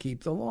cannot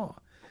keep the law.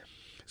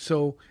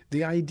 So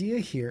the idea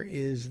here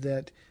is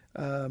that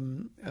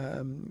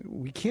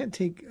we can't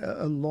take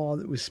a law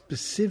that was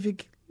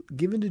specific,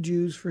 given to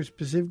Jews for a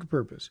specific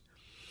purpose,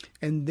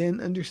 and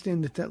then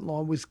understand that that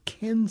law was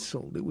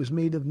canceled. It was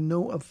made of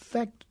no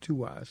effect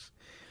to us.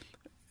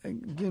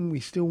 Again, we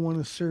still want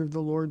to serve the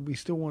Lord. We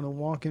still want to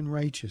walk in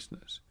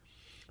righteousness.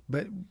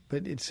 But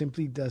it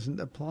simply doesn't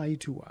apply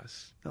to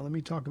us. Now, let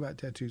me talk about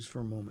tattoos for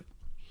a moment.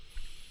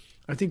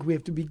 I think we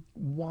have to be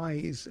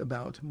wise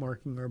about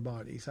marking our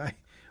bodies. I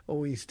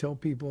always tell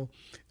people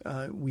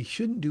we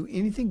shouldn't do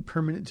anything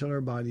permanent to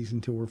our bodies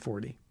until we're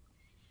 40.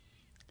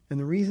 And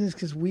the reason is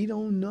because we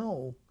don't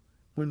know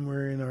when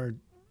we're in our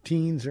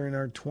teens or in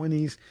our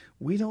 20s,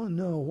 we don't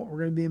know what we're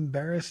going to be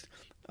embarrassed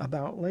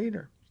about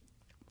later.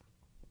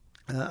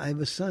 I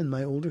have a son,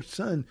 my older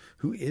son,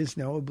 who is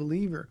now a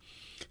believer,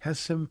 has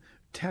some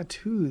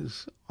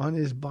tattoos on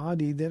his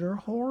body that are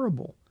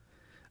horrible.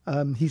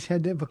 He's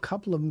had to have a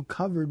couple of them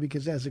covered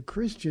because as a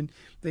Christian,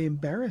 they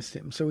embarrassed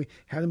him. So he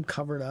had them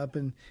covered up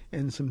and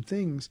some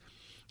things.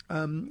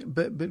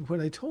 But what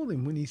I told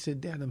him when he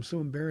said, Dad, I'm so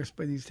embarrassed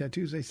by these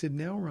tattoos, I said,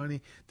 now,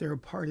 Ronnie, they're a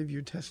part of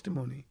your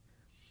testimony.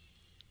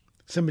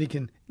 Somebody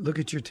can look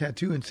at your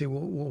tattoo and say,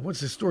 well,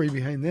 what's the story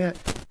behind that?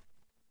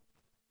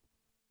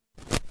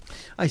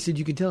 I said,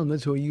 you can tell them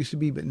that's who I used to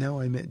be, but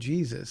now I met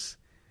Jesus,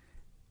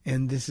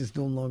 and this is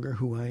no longer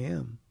who I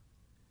am.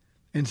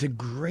 And it's a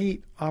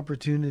great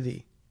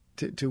opportunity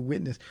to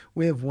witness.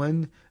 We have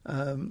one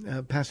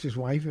pastor's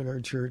wife at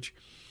our church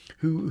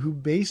who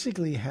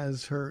basically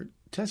has her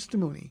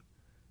testimony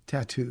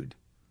tattooed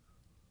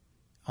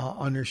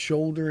on her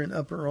shoulder and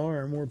upper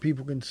arm where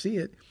people can see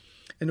it.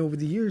 And over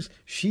the years,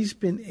 she's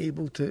been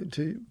able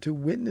to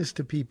witness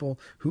to people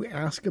who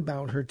ask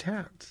about her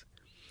tats.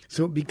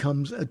 So it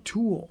becomes a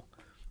tool.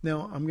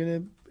 Now, I'm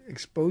going to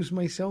expose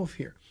myself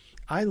here.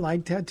 I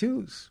like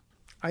tattoos.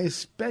 I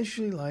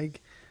especially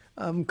like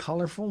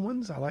colorful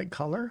ones. I like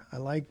color. I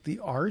like the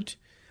art.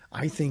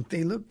 I think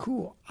they look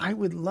cool. I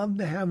would love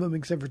to have them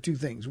except for two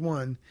things.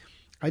 One,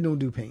 I don't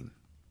do pain.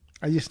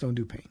 I just don't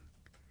do pain.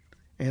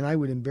 And I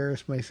would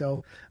embarrass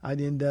myself.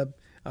 I'd end up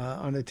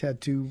on a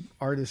tattoo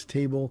artist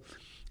table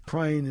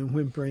crying and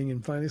whimpering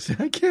and finally say,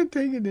 I can't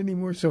take it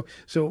anymore. So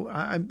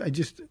I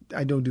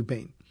don't do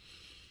pain.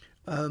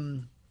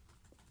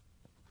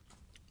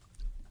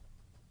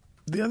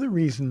 The other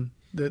reason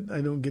that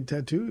I don't get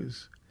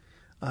tattoos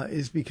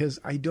is because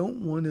I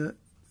don't want to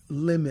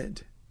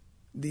limit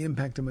the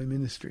impact of my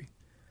ministry.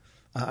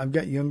 I've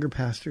got younger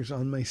pastors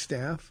on my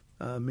staff.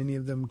 Many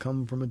of them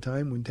come from a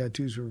time when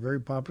tattoos were very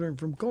popular and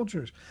from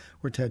cultures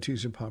where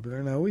tattoos are popular.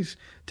 And I always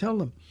tell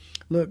them,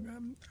 look,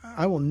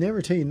 I will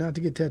never tell you not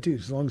to get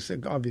tattoos, as long as,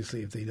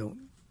 obviously, if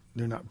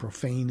they're not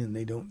profane and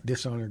they don't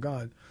dishonor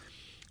God.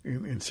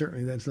 And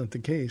certainly that's not the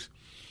case.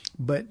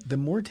 But the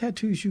more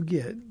tattoos you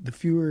get, the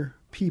fewer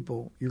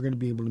people you're going to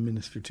be able to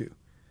minister to.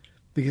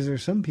 Because there are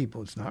some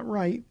people, it's not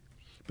right,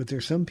 but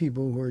there's some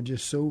people who are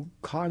just so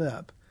caught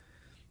up.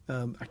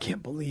 I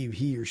can't believe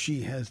he or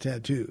she has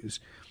tattoos.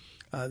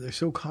 They're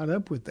so caught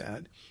up with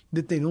that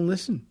they don't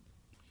listen.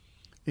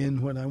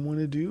 And what I want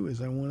to do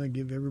is I want to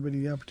give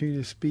everybody the opportunity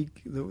to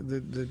speak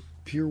the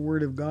pure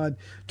word of God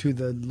to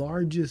the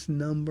largest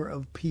number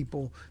of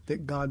people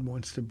that God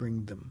wants to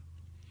bring them.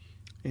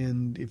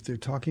 And if they're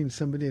talking to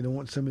somebody, I don't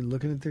want somebody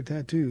looking at their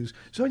tattoos.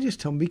 So I just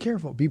tell them, be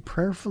careful. Be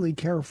prayerfully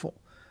careful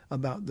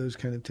about those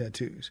kind of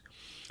tattoos.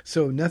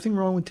 So nothing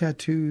wrong with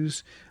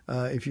tattoos.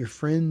 If your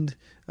friend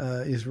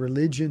his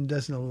religion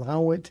doesn't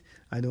allow it,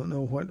 I don't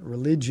know what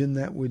religion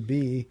that would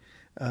be,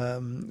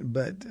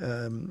 but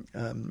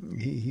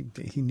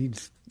he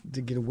needs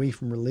to get away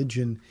from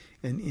religion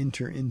and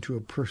enter into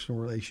a personal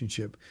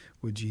relationship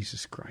with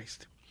Jesus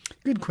Christ.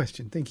 Good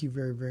question. Thank you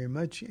very, very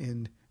much,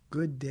 and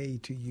good day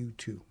to you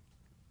too.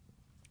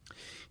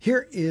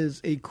 Here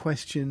is a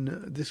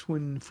question, this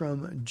one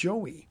from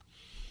Joey.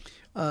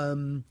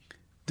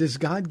 Does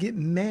God get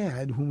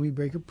mad when we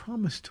break a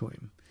promise to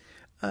him?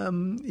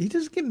 He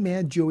doesn't get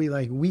mad, Joey,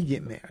 like we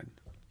get mad.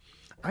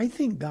 I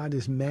think God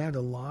is mad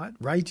a lot.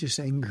 Righteous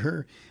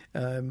anger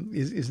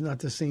is not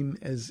the same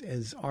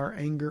as our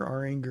anger.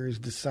 Our anger is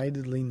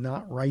decidedly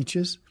not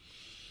righteous.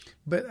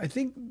 But I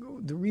think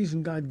the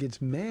reason God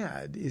gets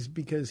mad is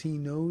because he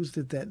knows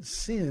that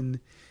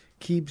sin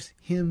keeps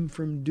him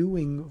from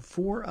doing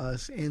for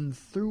us and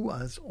through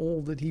us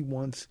all that he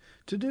wants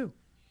to do.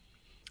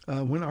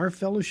 When our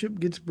fellowship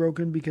gets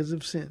broken because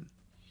of sin,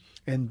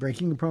 and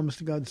breaking a promise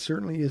to God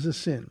certainly is a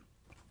sin,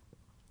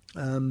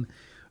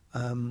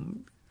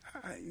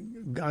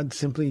 God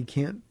simply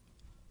can't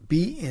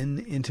be in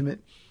intimate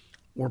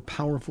or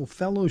powerful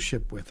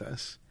fellowship with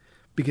us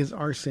because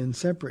our sin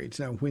separates.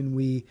 Now, when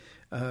we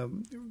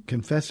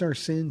confess our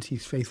sins,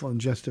 he's faithful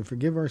and just to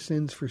forgive our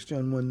sins. 1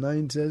 John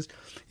 1:9 says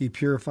he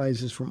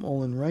purifies us from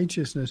all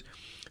unrighteousness.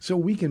 So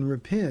we can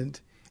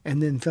repent and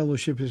then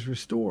fellowship is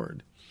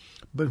restored.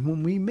 But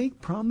when we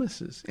make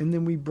promises and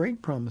then we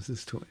break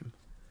promises to him,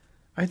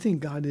 I think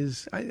God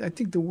is, I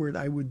think the word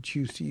I would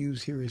choose to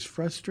use here is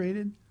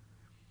frustrated.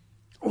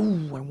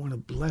 Oh, I want to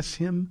bless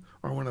him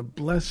or I want to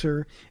bless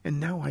her, and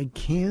now I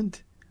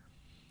can't.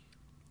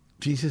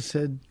 Jesus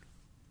said,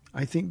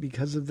 I think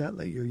because of that,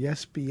 let your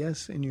yes be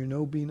yes and your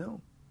no be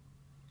no.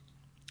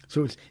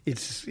 So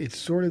it's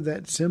sort of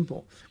that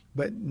simple.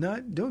 But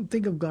don't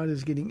think of God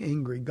as getting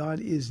angry. God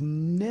is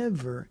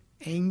never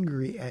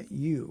angry at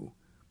you.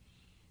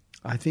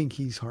 I think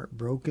he's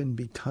heartbroken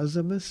because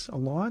of us a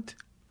lot.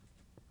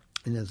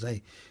 And as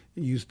I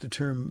use the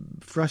term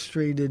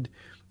frustrated,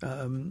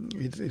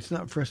 it's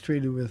not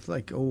frustrated with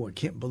like, oh, I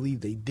can't believe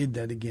they did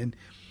that again.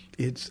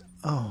 It's,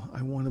 oh,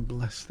 I want to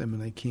bless them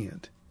and I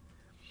can't.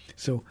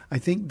 So I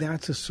think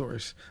that's a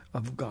source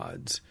of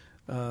God's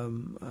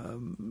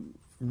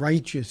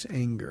righteous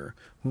anger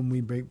when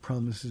we break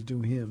promises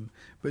to him.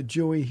 But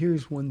Joey,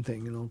 here's one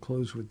thing, and I'll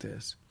close with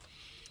this.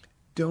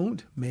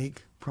 Don't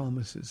make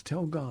promises.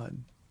 Tell God,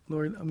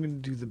 Lord, I'm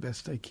going to do the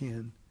best I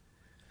can.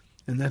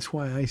 And that's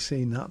why I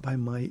say not by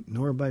might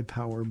nor by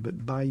power,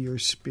 but by your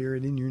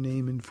Spirit in your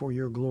name and for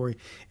your glory.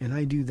 And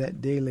I do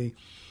that daily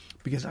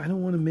because I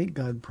don't want to make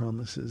God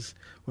promises.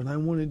 What I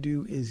want to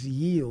do is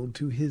yield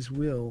to his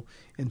will.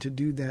 And to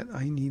do that,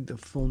 I need the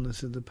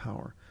fullness of the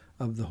power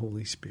of the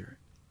Holy Spirit.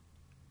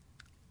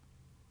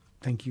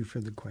 Thank you for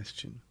the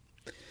question.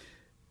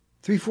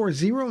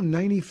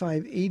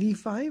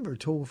 340-9585 or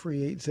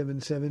toll-free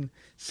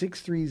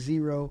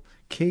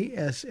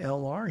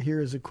 877-630-KSLR.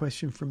 Here is a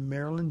question from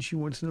Marilyn. She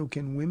wants to know,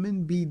 can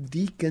women be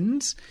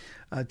deacons?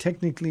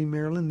 Technically,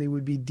 Marilyn, they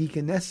would be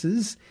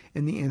deaconesses,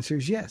 and the answer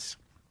is yes.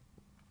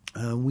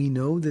 We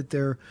know that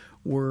there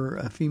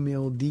were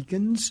female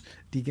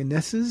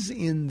deaconesses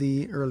in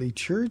the early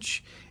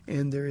church,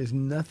 and there is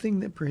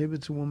nothing that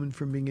prohibits a woman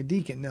from being a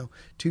deacon. Now,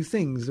 two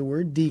things. The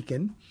word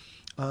deacon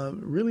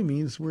really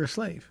means we're a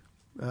slave.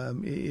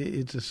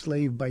 It's a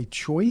slave by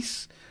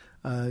choice,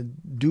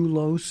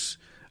 doulos,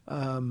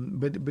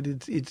 but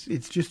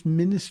it's just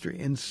ministry.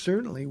 And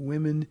certainly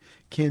women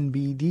can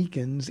be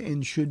deacons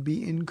and should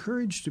be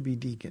encouraged to be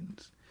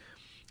deacons.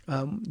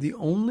 The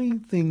only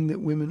thing that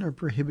women are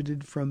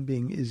prohibited from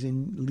being is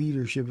in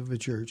leadership of a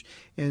church.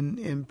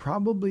 And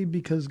probably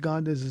because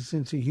God has a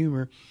sense of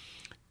humor,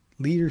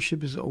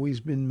 leadership has always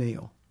been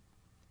male.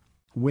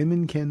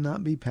 Women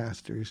cannot be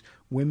pastors.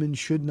 Women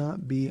should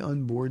not be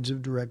on boards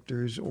of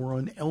directors or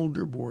on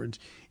elder boards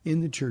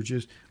in the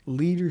churches.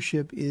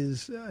 Leadership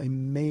is a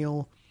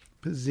male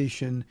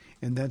position,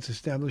 and that's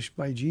established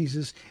by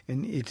Jesus,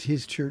 and it's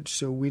his church,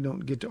 so we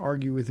don't get to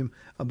argue with him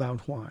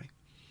about why.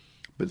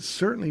 But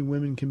certainly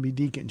women can be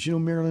deacons. You know,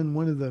 Marilyn,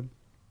 one of the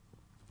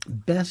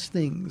best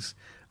things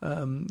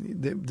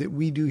that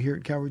we do here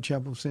at Calvary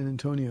Chapel of San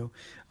Antonio,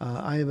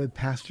 I have a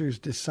pastor's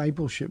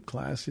discipleship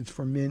class. It's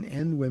for men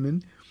and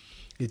women.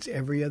 It's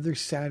every other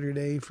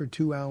Saturday for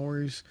 2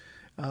 hours,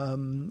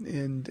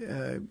 and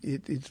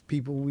it's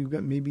people. We've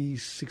got maybe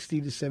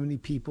 60 to 70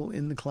 people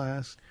in the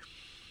class,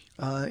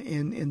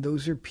 and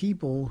those are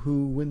people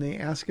who, when they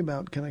ask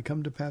about, can I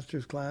come to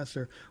pastor's class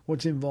or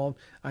what's involved,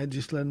 I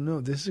just let them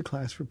know this is a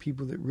class for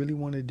people that really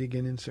want to dig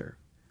in and serve.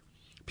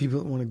 People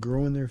that want to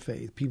grow in their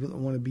faith, people that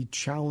want to be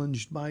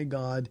challenged by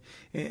God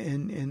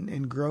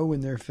and grow in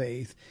their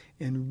faith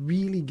and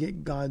really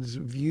get God's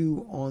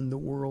view on the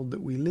world that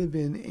we live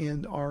in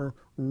and our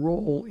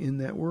role in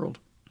that world.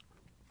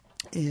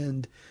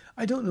 And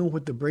I don't know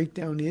what the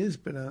breakdown is,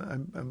 but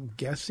I'm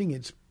guessing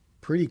it's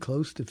pretty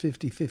close to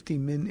 50-50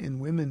 men and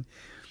women.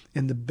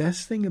 And the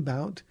best thing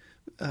about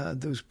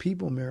those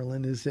people,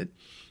 Marilyn, is that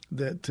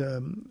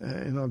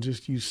and I'll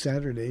just use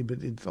Saturday,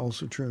 but it's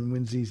also true on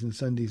Wednesdays and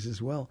Sundays as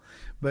well.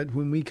 But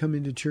when we come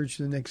into church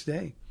the next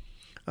day,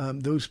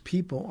 those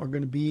people are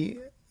going to be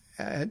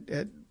at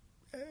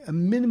a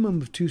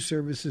minimum of 2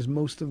 services.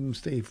 Most of them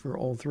stay for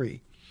all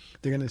 3.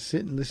 They're going to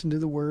sit and listen to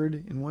the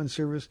word in one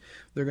service.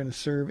 They're going to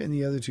serve in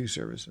the other 2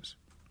 services.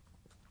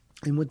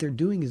 And what they're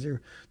doing is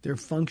they're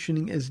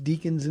functioning as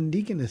deacons and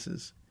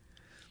deaconesses.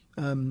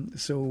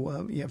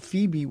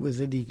 Phoebe was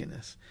a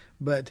deaconess,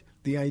 but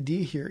the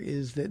idea here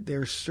is that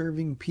they're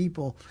serving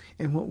people.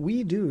 And what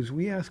we do is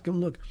we ask them,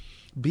 look,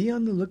 be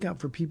on the lookout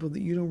for people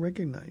that you don't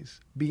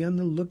recognize. Be on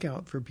the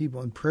lookout for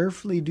people and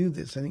prayerfully do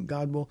this. I think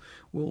God will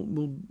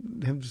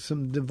have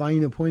some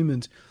divine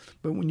appointments.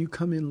 But when you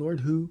come in,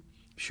 Lord,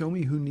 show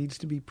me who needs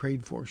to be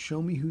prayed for.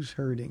 Show me who's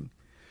hurting.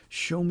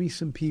 Show me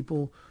some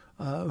people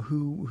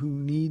who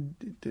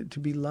need to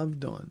be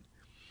loved on.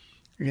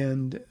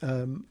 And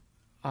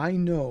I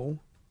know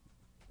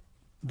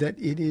that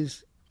it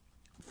is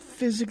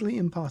physically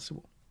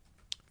impossible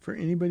for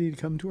anybody to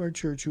come to our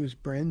church who is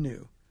brand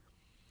new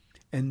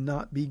and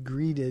not be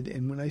greeted.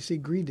 And when I say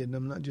greeted,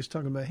 I'm not just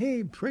talking about,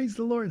 hey, praise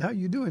the Lord, how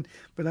you doing?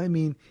 But I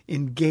mean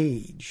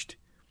engaged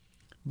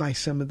by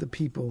some of the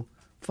people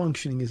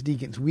functioning as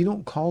deacons. We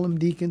don't call them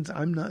deacons.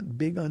 I'm not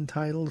big on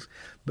titles,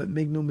 but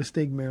make no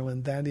mistake,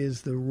 Marilyn, that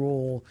is the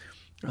role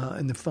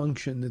and the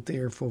function that they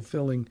are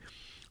fulfilling.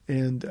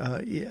 And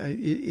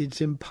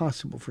it's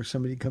impossible for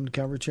somebody to come to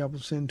Calvary Chapel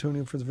of San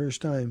Antonio for the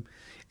first time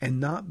and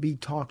not be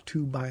talked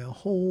to by a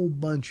whole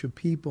bunch of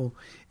people.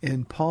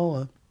 And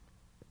Paula,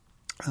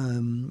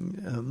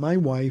 my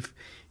wife,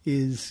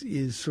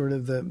 is sort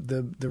of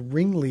the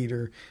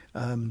ringleader.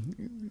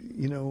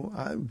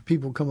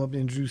 People come up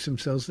and introduce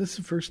themselves. This is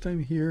the first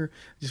time here.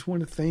 I just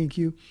want to thank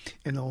you.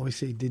 And I always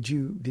say, did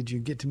you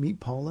get to meet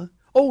Paula?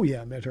 Oh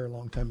yeah, I met her a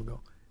long time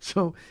ago.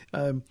 So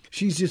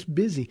she's just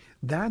busy.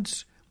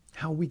 That's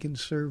how we can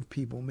serve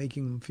people,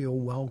 making them feel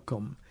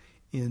welcome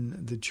in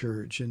the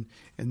church. And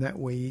that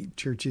way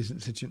church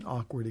isn't such an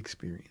awkward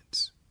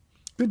experience.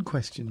 Good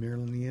question,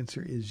 Marilyn. The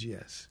answer is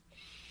yes.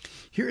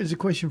 Here is a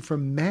question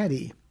from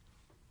Maddie.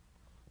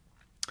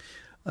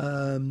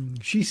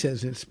 She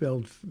says, and it's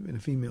spelled in a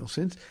female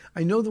sense,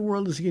 I know the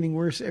world is getting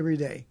worse every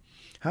day.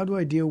 How do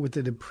I deal with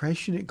the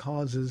depression it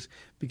causes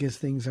because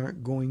things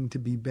aren't going to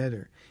be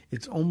better?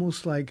 It's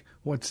almost like,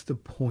 what's the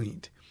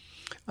point?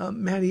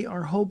 Maddie,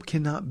 our hope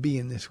cannot be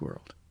in this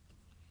world.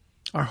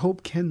 Our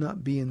hope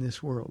cannot be in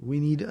this world. We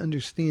need to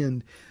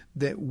understand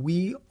that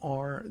we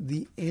are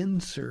the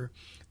answer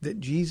that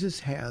Jesus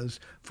has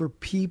for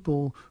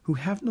people who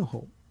have no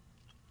hope.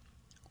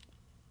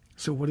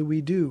 So what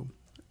do?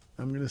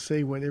 I'm going to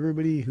say what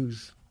everybody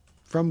who's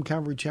from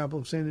Calvary Chapel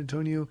of San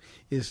Antonio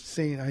is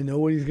saying. I know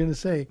what he's going to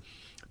say.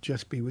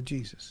 Just be with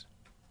Jesus.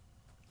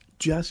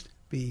 Just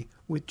be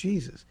with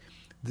Jesus.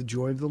 The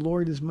joy of the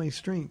Lord is my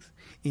strength.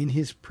 In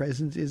his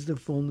presence is the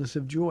fullness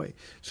of joy.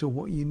 So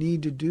what you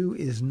need to do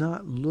is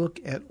not look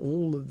at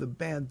all of the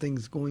bad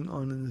things going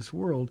on in this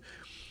world,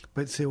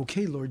 but say,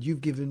 okay, Lord, you've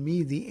given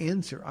me the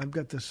answer. I've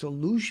got the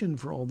solution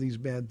for all these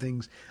bad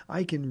things.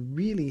 I can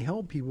really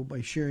help people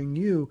by sharing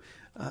you.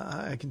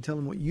 I can tell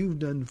them what you've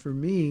done for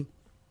me.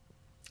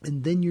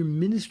 And then your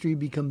ministry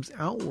becomes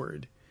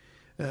outward.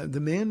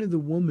 The man or the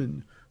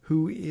woman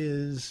who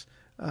is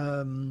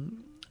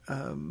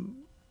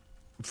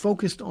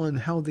focused on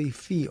how they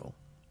feel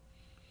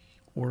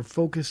or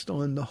focused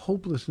on the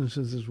hopelessness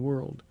of this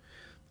world,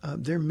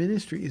 their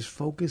ministry is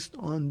focused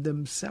on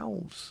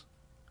themselves.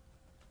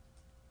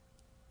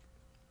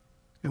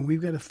 And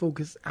we've got to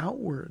focus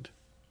outward.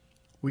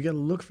 We got to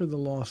look for the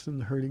lost and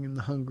the hurting and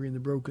the hungry and the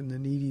broken, the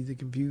needy, the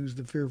confused,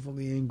 the fearful,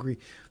 the angry.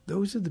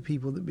 Those are the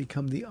people that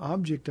become the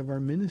object of our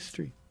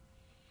ministry.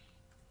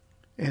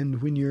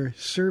 And when you're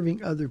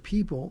serving other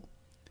people,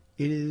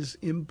 it is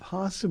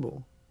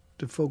impossible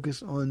to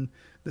focus on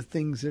the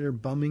things that are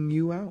bumming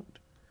you out.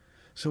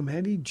 So,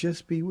 Maddie,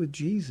 just be with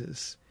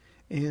Jesus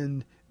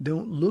and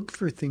don't look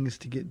for things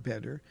to get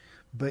better.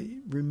 But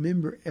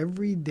remember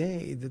every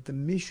day that the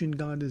mission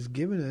God has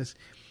given us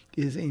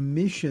is a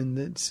mission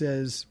that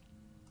says,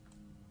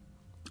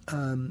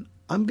 I'm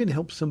going to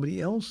help somebody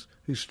else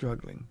who's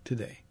struggling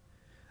today.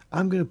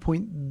 I'm going to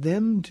point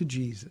them to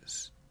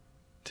Jesus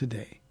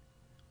today.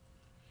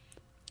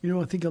 You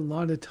know, I think a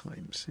lot of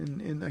times,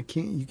 and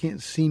you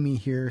can't see me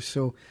here,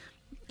 so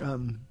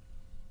I'll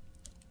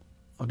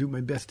do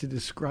my best to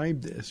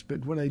describe this,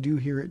 but what I do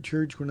here at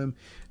church when I'm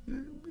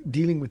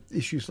dealing with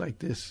issues like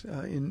this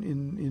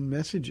in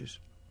messages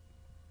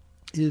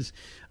is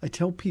I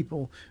tell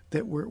people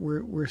that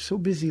we're so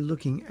busy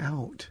looking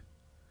out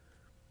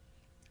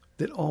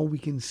that all we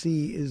can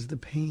see is the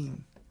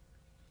pain.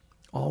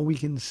 All we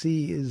can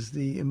see is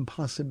the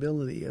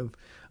impossibility of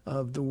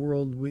the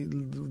world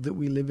that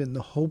we live in,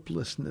 the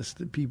hopelessness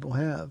that people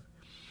have.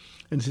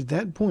 And it's at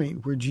that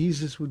point where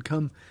Jesus would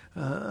come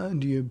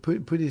under you,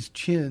 put his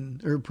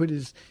chin, or put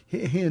his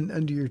hand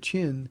under your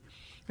chin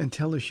and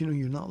tell us, you're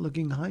not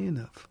looking high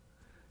enough.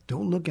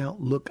 Don't look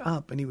out, look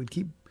up. And he would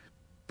keep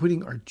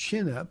putting our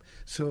chin up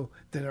so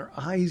that our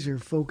eyes are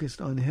focused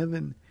on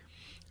heaven.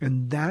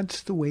 And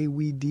that's the way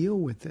we deal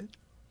with it.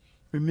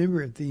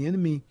 Remember, if the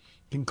enemy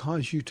can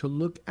cause you to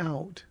look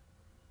out,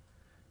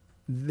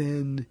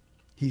 then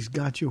he's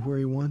got you where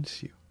he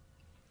wants you.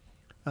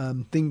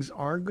 Things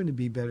are going to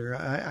be better.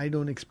 I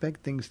don't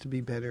expect things to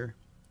be better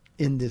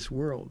in this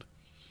world.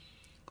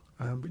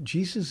 But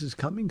Jesus is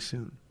coming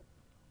soon.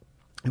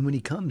 And when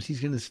he comes,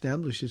 he's going to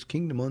establish his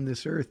kingdom on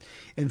this earth.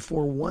 And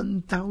for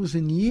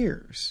 1,000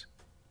 years,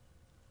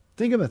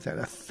 think about that,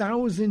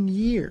 1,000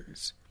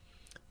 years,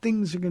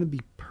 things are going to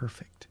be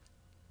perfect.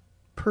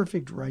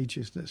 Perfect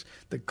righteousness,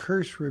 the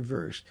curse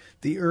reversed,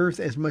 the earth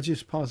as much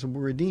as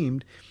possible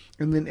redeemed.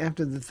 And then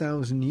after the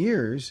 1,000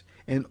 years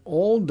and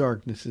all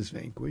darkness is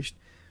vanquished,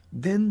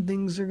 then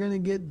things are going to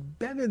get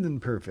better than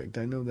perfect.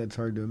 I know that's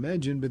hard to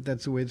imagine, but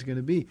that's the way it's going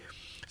to be.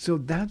 So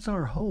that's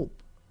our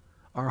hope.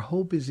 Our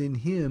hope is in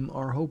him.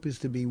 Our hope is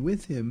to be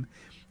with him.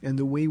 And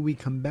the way we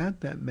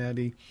combat that,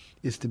 Maddie,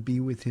 is to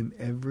be with him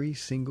every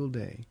single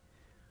day.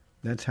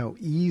 That's how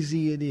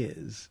easy it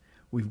is.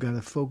 We've got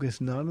to focus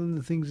not on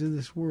the things of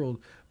this world,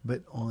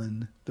 but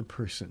on the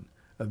person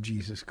of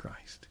Jesus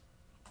Christ.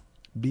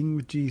 Being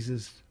with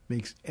Jesus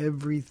makes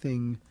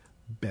everything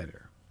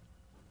better.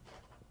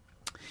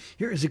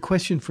 Here is a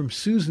question from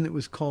Susan that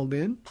was called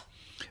in.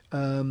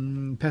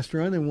 Pastor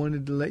Ron, I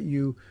wanted to let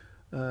you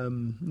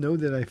know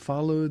that I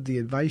followed the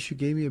advice you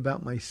gave me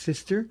about my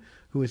sister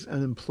who is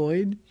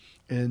unemployed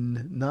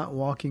and not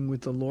walking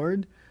with the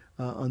Lord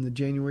on the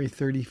January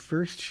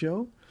 31st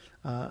show.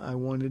 I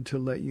wanted to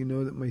let you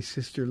know that my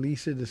sister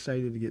Lisa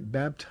decided to get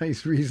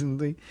baptized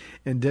recently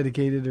and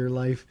dedicated her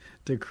life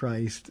to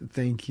Christ.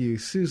 Thank you.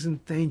 Susan,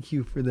 thank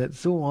you for that.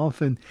 So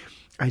often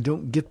I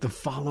don't get the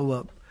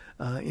follow-up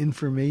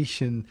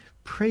information.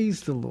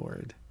 Praise the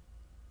Lord.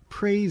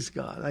 Praise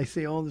God. I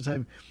say all the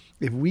time,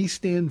 if we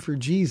stand for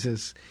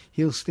Jesus,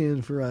 he'll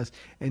stand for us.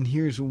 And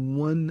here's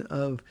one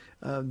of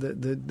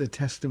the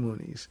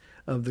testimonies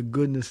of the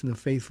goodness and the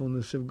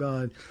faithfulness of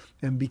God.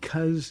 And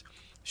because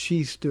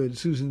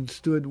Susan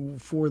stood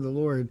for the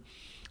Lord,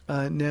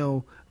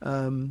 now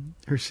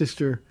her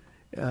sister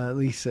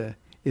Lisa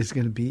is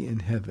going to be in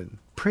heaven.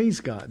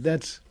 Praise God.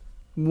 That's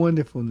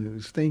wonderful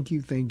news. Thank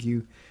you, thank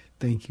you,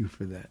 thank you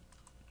for that.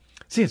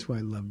 See, that's why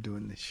I love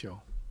doing this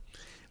show.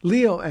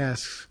 Leo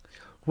asks,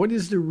 what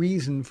is the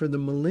reason for the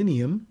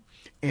millennium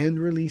and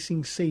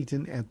releasing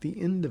Satan at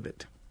the end of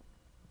it?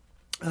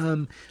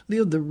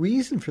 Leo, the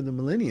reason for the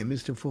millennium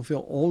is to fulfill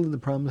all of the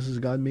promises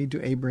God made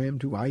to Abraham,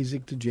 to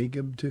Isaac, to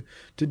Jacob,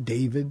 to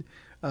David.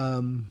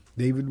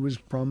 David was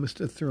promised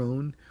a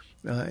throne,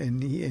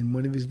 and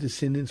one of his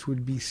descendants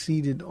would be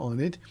seated on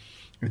it.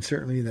 And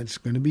certainly that's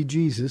going to be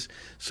Jesus.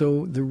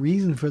 So the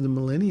reason for the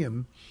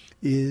millennium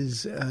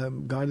is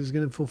God is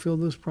going to fulfill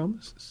those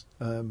promises.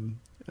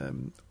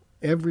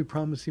 Every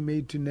promise he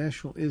made to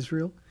national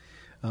Israel,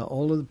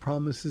 all of the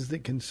promises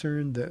that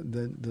concern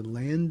the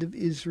land of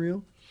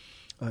Israel,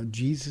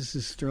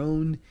 Jesus'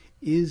 throne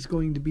is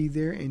going to be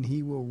there, and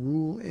he will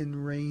rule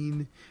and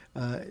reign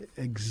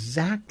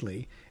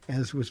exactly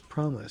as was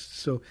promised.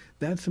 So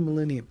that's the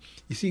millennium.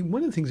 You see,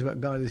 one of the things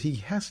about God is he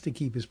has to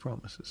keep his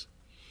promises.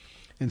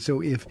 And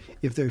so if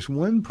there's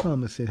one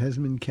promise that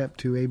hasn't been kept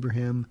to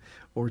Abraham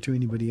or to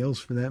anybody else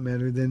for that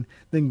matter, then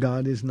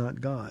God is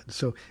not God.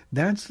 So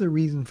that's the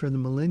reason for the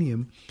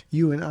millennium.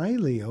 You and I,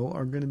 Leo,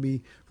 are going to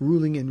be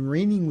ruling and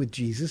reigning with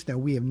Jesus. Now,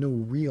 we have no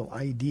real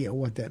idea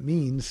what that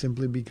means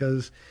simply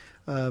because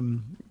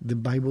the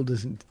Bible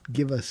doesn't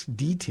give us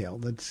detail.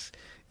 That's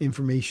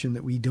information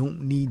that we don't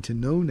need to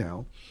know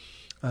now.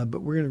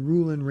 But we're going to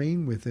rule and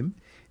reign with him.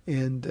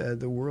 And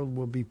the world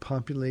will be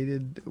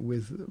populated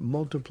with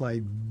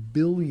multiplied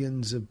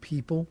billions of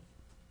people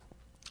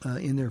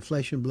in their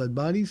flesh and blood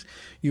bodies.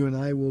 You and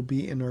I will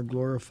be in our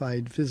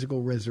glorified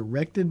physical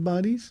resurrected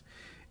bodies.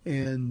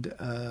 And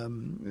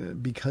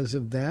because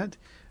of that,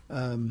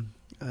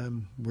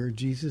 where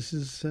Jesus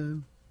is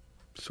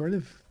sort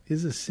of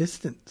his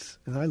assistants.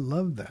 And I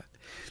love that.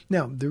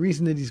 Now, the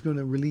reason that he's going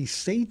to release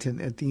Satan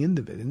at the end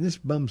of it, and this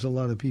bums a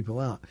lot of people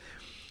out,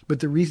 but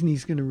the reason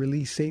he's going to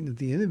release Satan at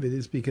the end of it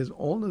is because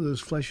all of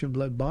those flesh and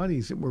blood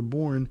bodies that were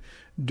born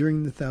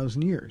during the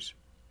 1,000 years.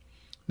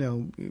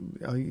 Now,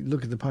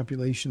 look at the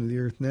population of the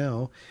earth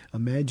now.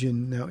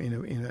 Imagine now in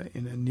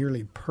a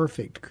nearly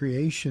perfect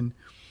creation,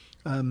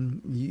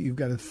 you've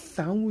got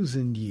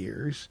 1,000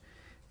 years,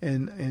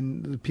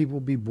 and the people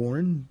will be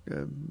born.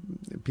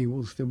 People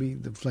will still be,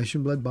 the flesh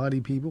and blood body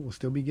people will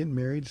still be getting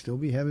married, still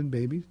be having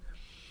babies.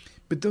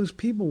 But those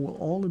people will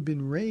all have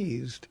been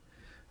raised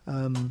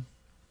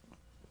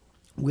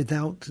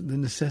without the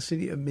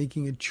necessity of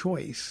making a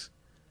choice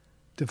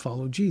to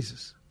follow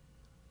Jesus.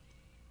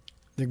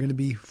 They're going to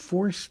be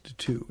forced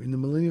to. In the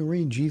millennial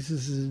reign,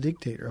 Jesus is a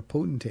dictator, a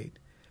potentate,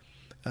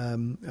 a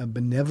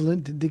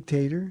benevolent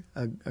dictator,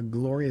 a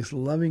glorious,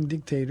 loving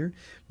dictator,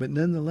 but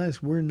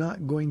nonetheless, we're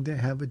not going to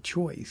have a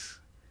choice.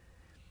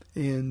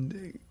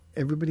 And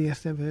everybody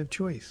has to have a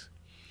choice.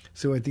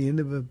 So at the end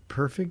of a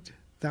perfect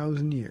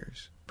 1,000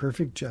 years,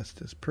 perfect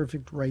justice,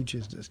 perfect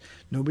righteousness.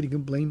 Nobody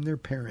can blame their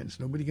parents.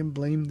 Nobody can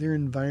blame their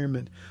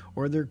environment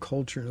or their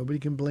culture. Nobody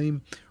can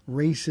blame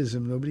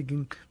racism. Nobody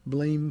can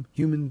blame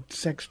human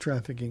sex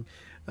trafficking.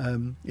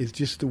 It's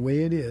just the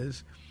way it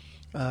is.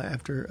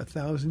 After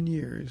 1,000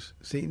 years,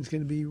 Satan's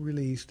going to be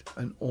released,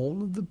 and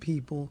all of the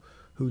people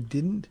who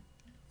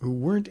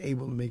weren't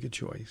able to make a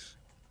choice,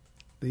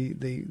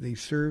 they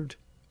served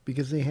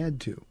because they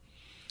had to.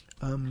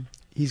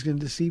 He's going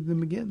to deceive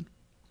them again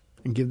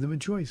and give them a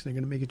choice. They're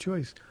going to make a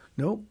choice.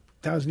 Nope,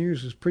 1,000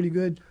 years was pretty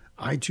good.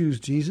 I choose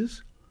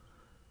Jesus.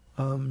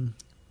 But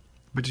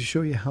to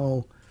show you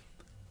how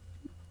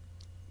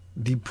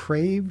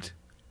depraved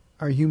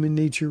our human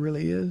nature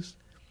really is,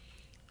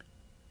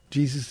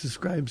 Jesus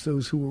describes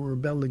those who will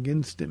rebel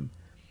against him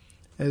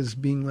as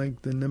being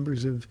like the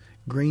numbers of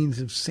grains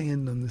of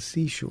sand on the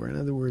seashore. In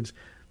other words,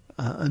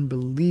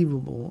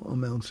 unbelievable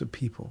amounts of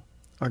people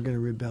are going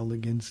to rebel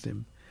against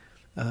him.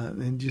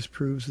 And just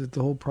proves that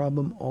the whole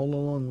problem all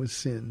along was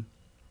sin.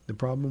 The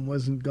problem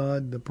wasn't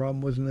God. The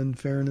problem wasn't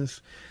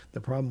unfairness.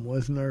 The problem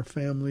wasn't our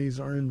families,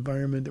 our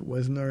environment. It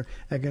wasn't our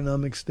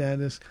economic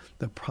status.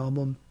 The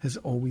problem has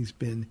always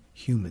been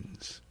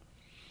humans.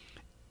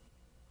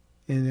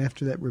 And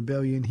after that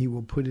rebellion, he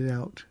will put it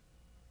out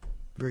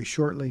very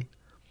shortly.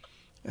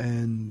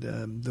 And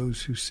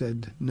those who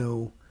said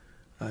no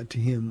to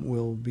him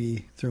will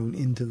be thrown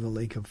into the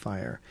lake of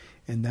fire,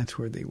 and that's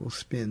where they will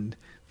spend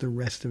the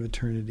rest of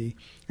eternity.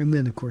 And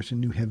then, of course, a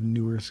new heaven,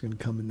 new earth is going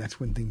to come, and that's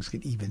when things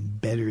get even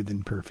better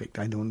than perfect.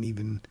 I don't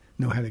even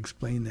know how to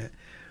explain that,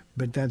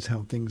 but that's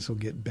how things will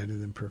get better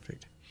than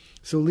perfect.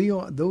 So,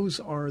 Leo, those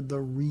are the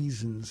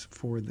reasons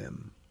for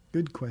them.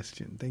 Good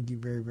question. Thank you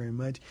very, very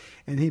much.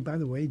 And hey, by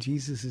the way,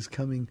 Jesus is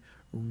coming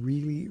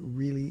really,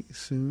 really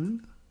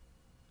soon.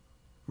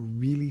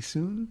 Really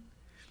soon.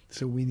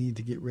 So we need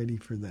to get ready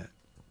for that.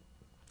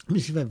 Let me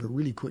see if I have a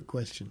really quick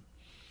question.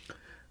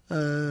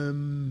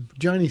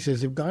 Johnny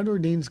says, if God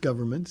ordains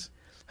governments,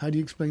 how do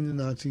you explain the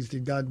Nazis?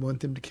 Did God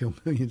want them to kill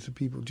millions of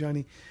people?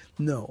 Johnny,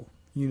 no.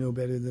 You know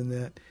better than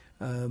that.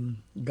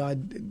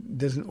 God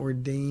doesn't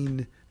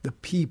ordain the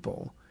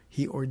people.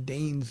 He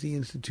ordains the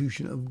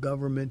institution of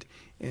government,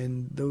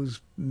 and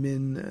those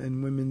men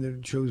and women that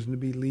are chosen to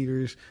be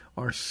leaders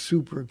are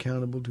super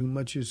accountable to whom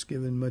much is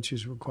given, much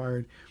is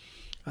required.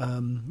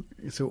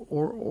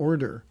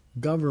 Order,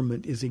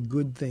 government is a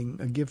good thing,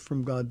 a gift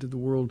from God to the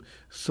world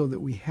so that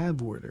we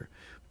have order.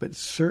 But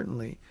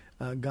certainly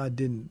God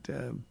didn't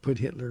put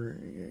Hitler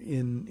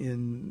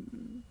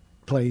in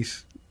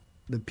place.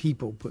 The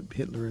people put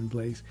Hitler in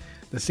place.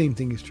 The same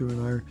thing is true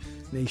in our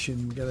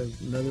nation. We've got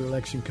another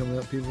election coming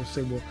up. People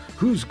say, well,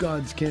 who's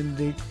God's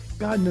candidate?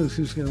 God knows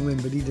who's going to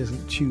win, but he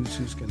doesn't choose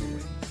who's going to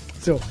win.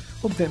 So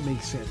hope that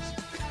makes sense.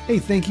 Hey,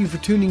 thank you for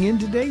tuning in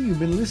today. You've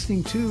been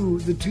listening to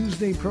the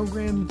Tuesday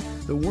program,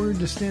 The Word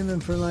to Stand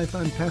On for Life.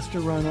 I'm Pastor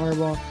Ron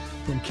Arbaugh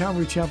from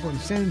Calvary Chapel in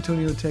San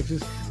Antonio,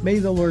 Texas. May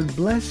the Lord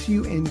bless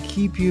you and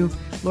keep you.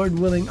 Lord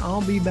willing,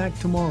 I'll be back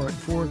tomorrow at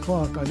 4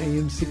 o'clock on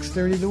AM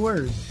 630, The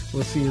Word.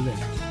 We'll see you then.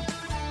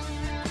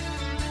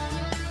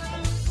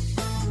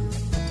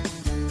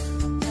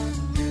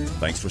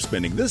 Thanks for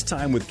spending this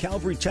time with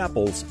Calvary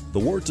Chapel's The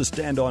Word to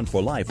Stand On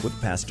for Life with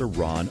Pastor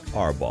Ron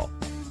Arbaugh.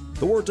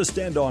 The Word to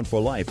Stand On for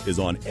Life is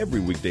on every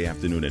weekday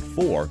afternoon at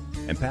 4,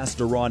 and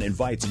Pastor Ron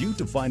invites you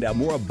to find out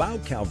more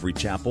about Calvary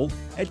Chapel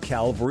at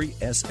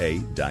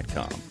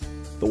calvarysa.com.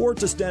 The Word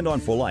to Stand On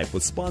for Life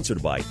was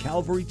sponsored by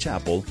Calvary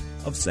Chapel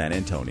of San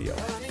Antonio.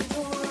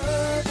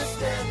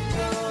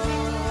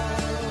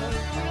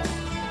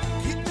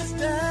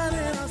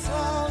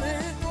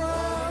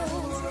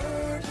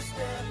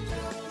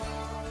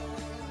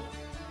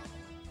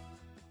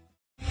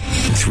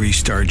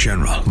 Three-star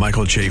General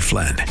Michael J.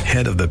 Flynn,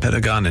 head of the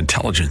Pentagon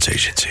Intelligence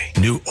Agency,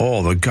 knew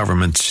all the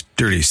government's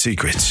dirty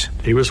secrets.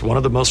 He was one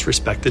of the most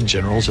respected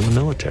generals in the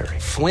military.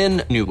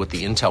 Flynn knew what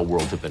the intel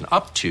world had been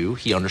up to.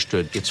 He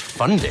understood its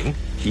funding.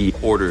 He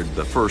ordered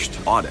the first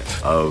audit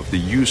of the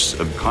use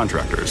of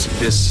contractors.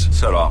 This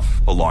set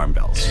off alarm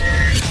bells.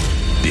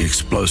 The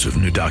explosive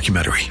new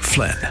documentary,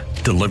 Flynn,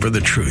 Deliver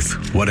the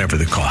Truth, Whatever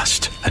the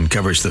Cost,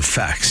 uncovers the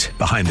facts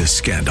behind this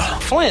scandal.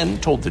 Flynn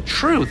told the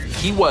truth.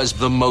 He was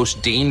the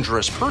most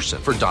dangerous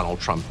person for Donald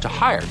Trump to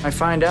hire. I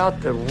find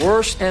out the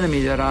worst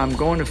enemy that I'm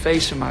going to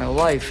face in my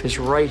life is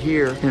right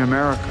here in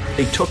America.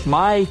 They took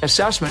my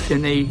assessment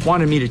and they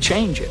wanted me to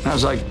change it. And I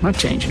was like, I'm not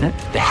changing it.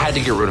 They had to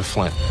get rid of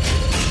Flynn.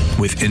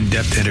 With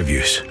in-depth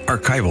interviews,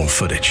 archival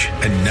footage,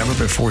 and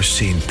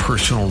never-before-seen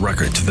personal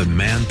records of the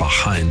man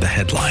behind the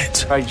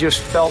headlines. I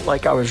just felt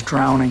like I was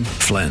drowning.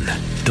 Flynn,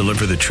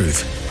 Deliver the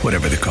Truth,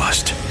 Whatever the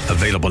Cost.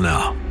 Available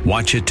now.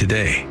 Watch it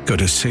today. Go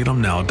to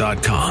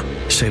salemnow.com.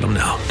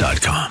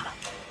 salemnow.com.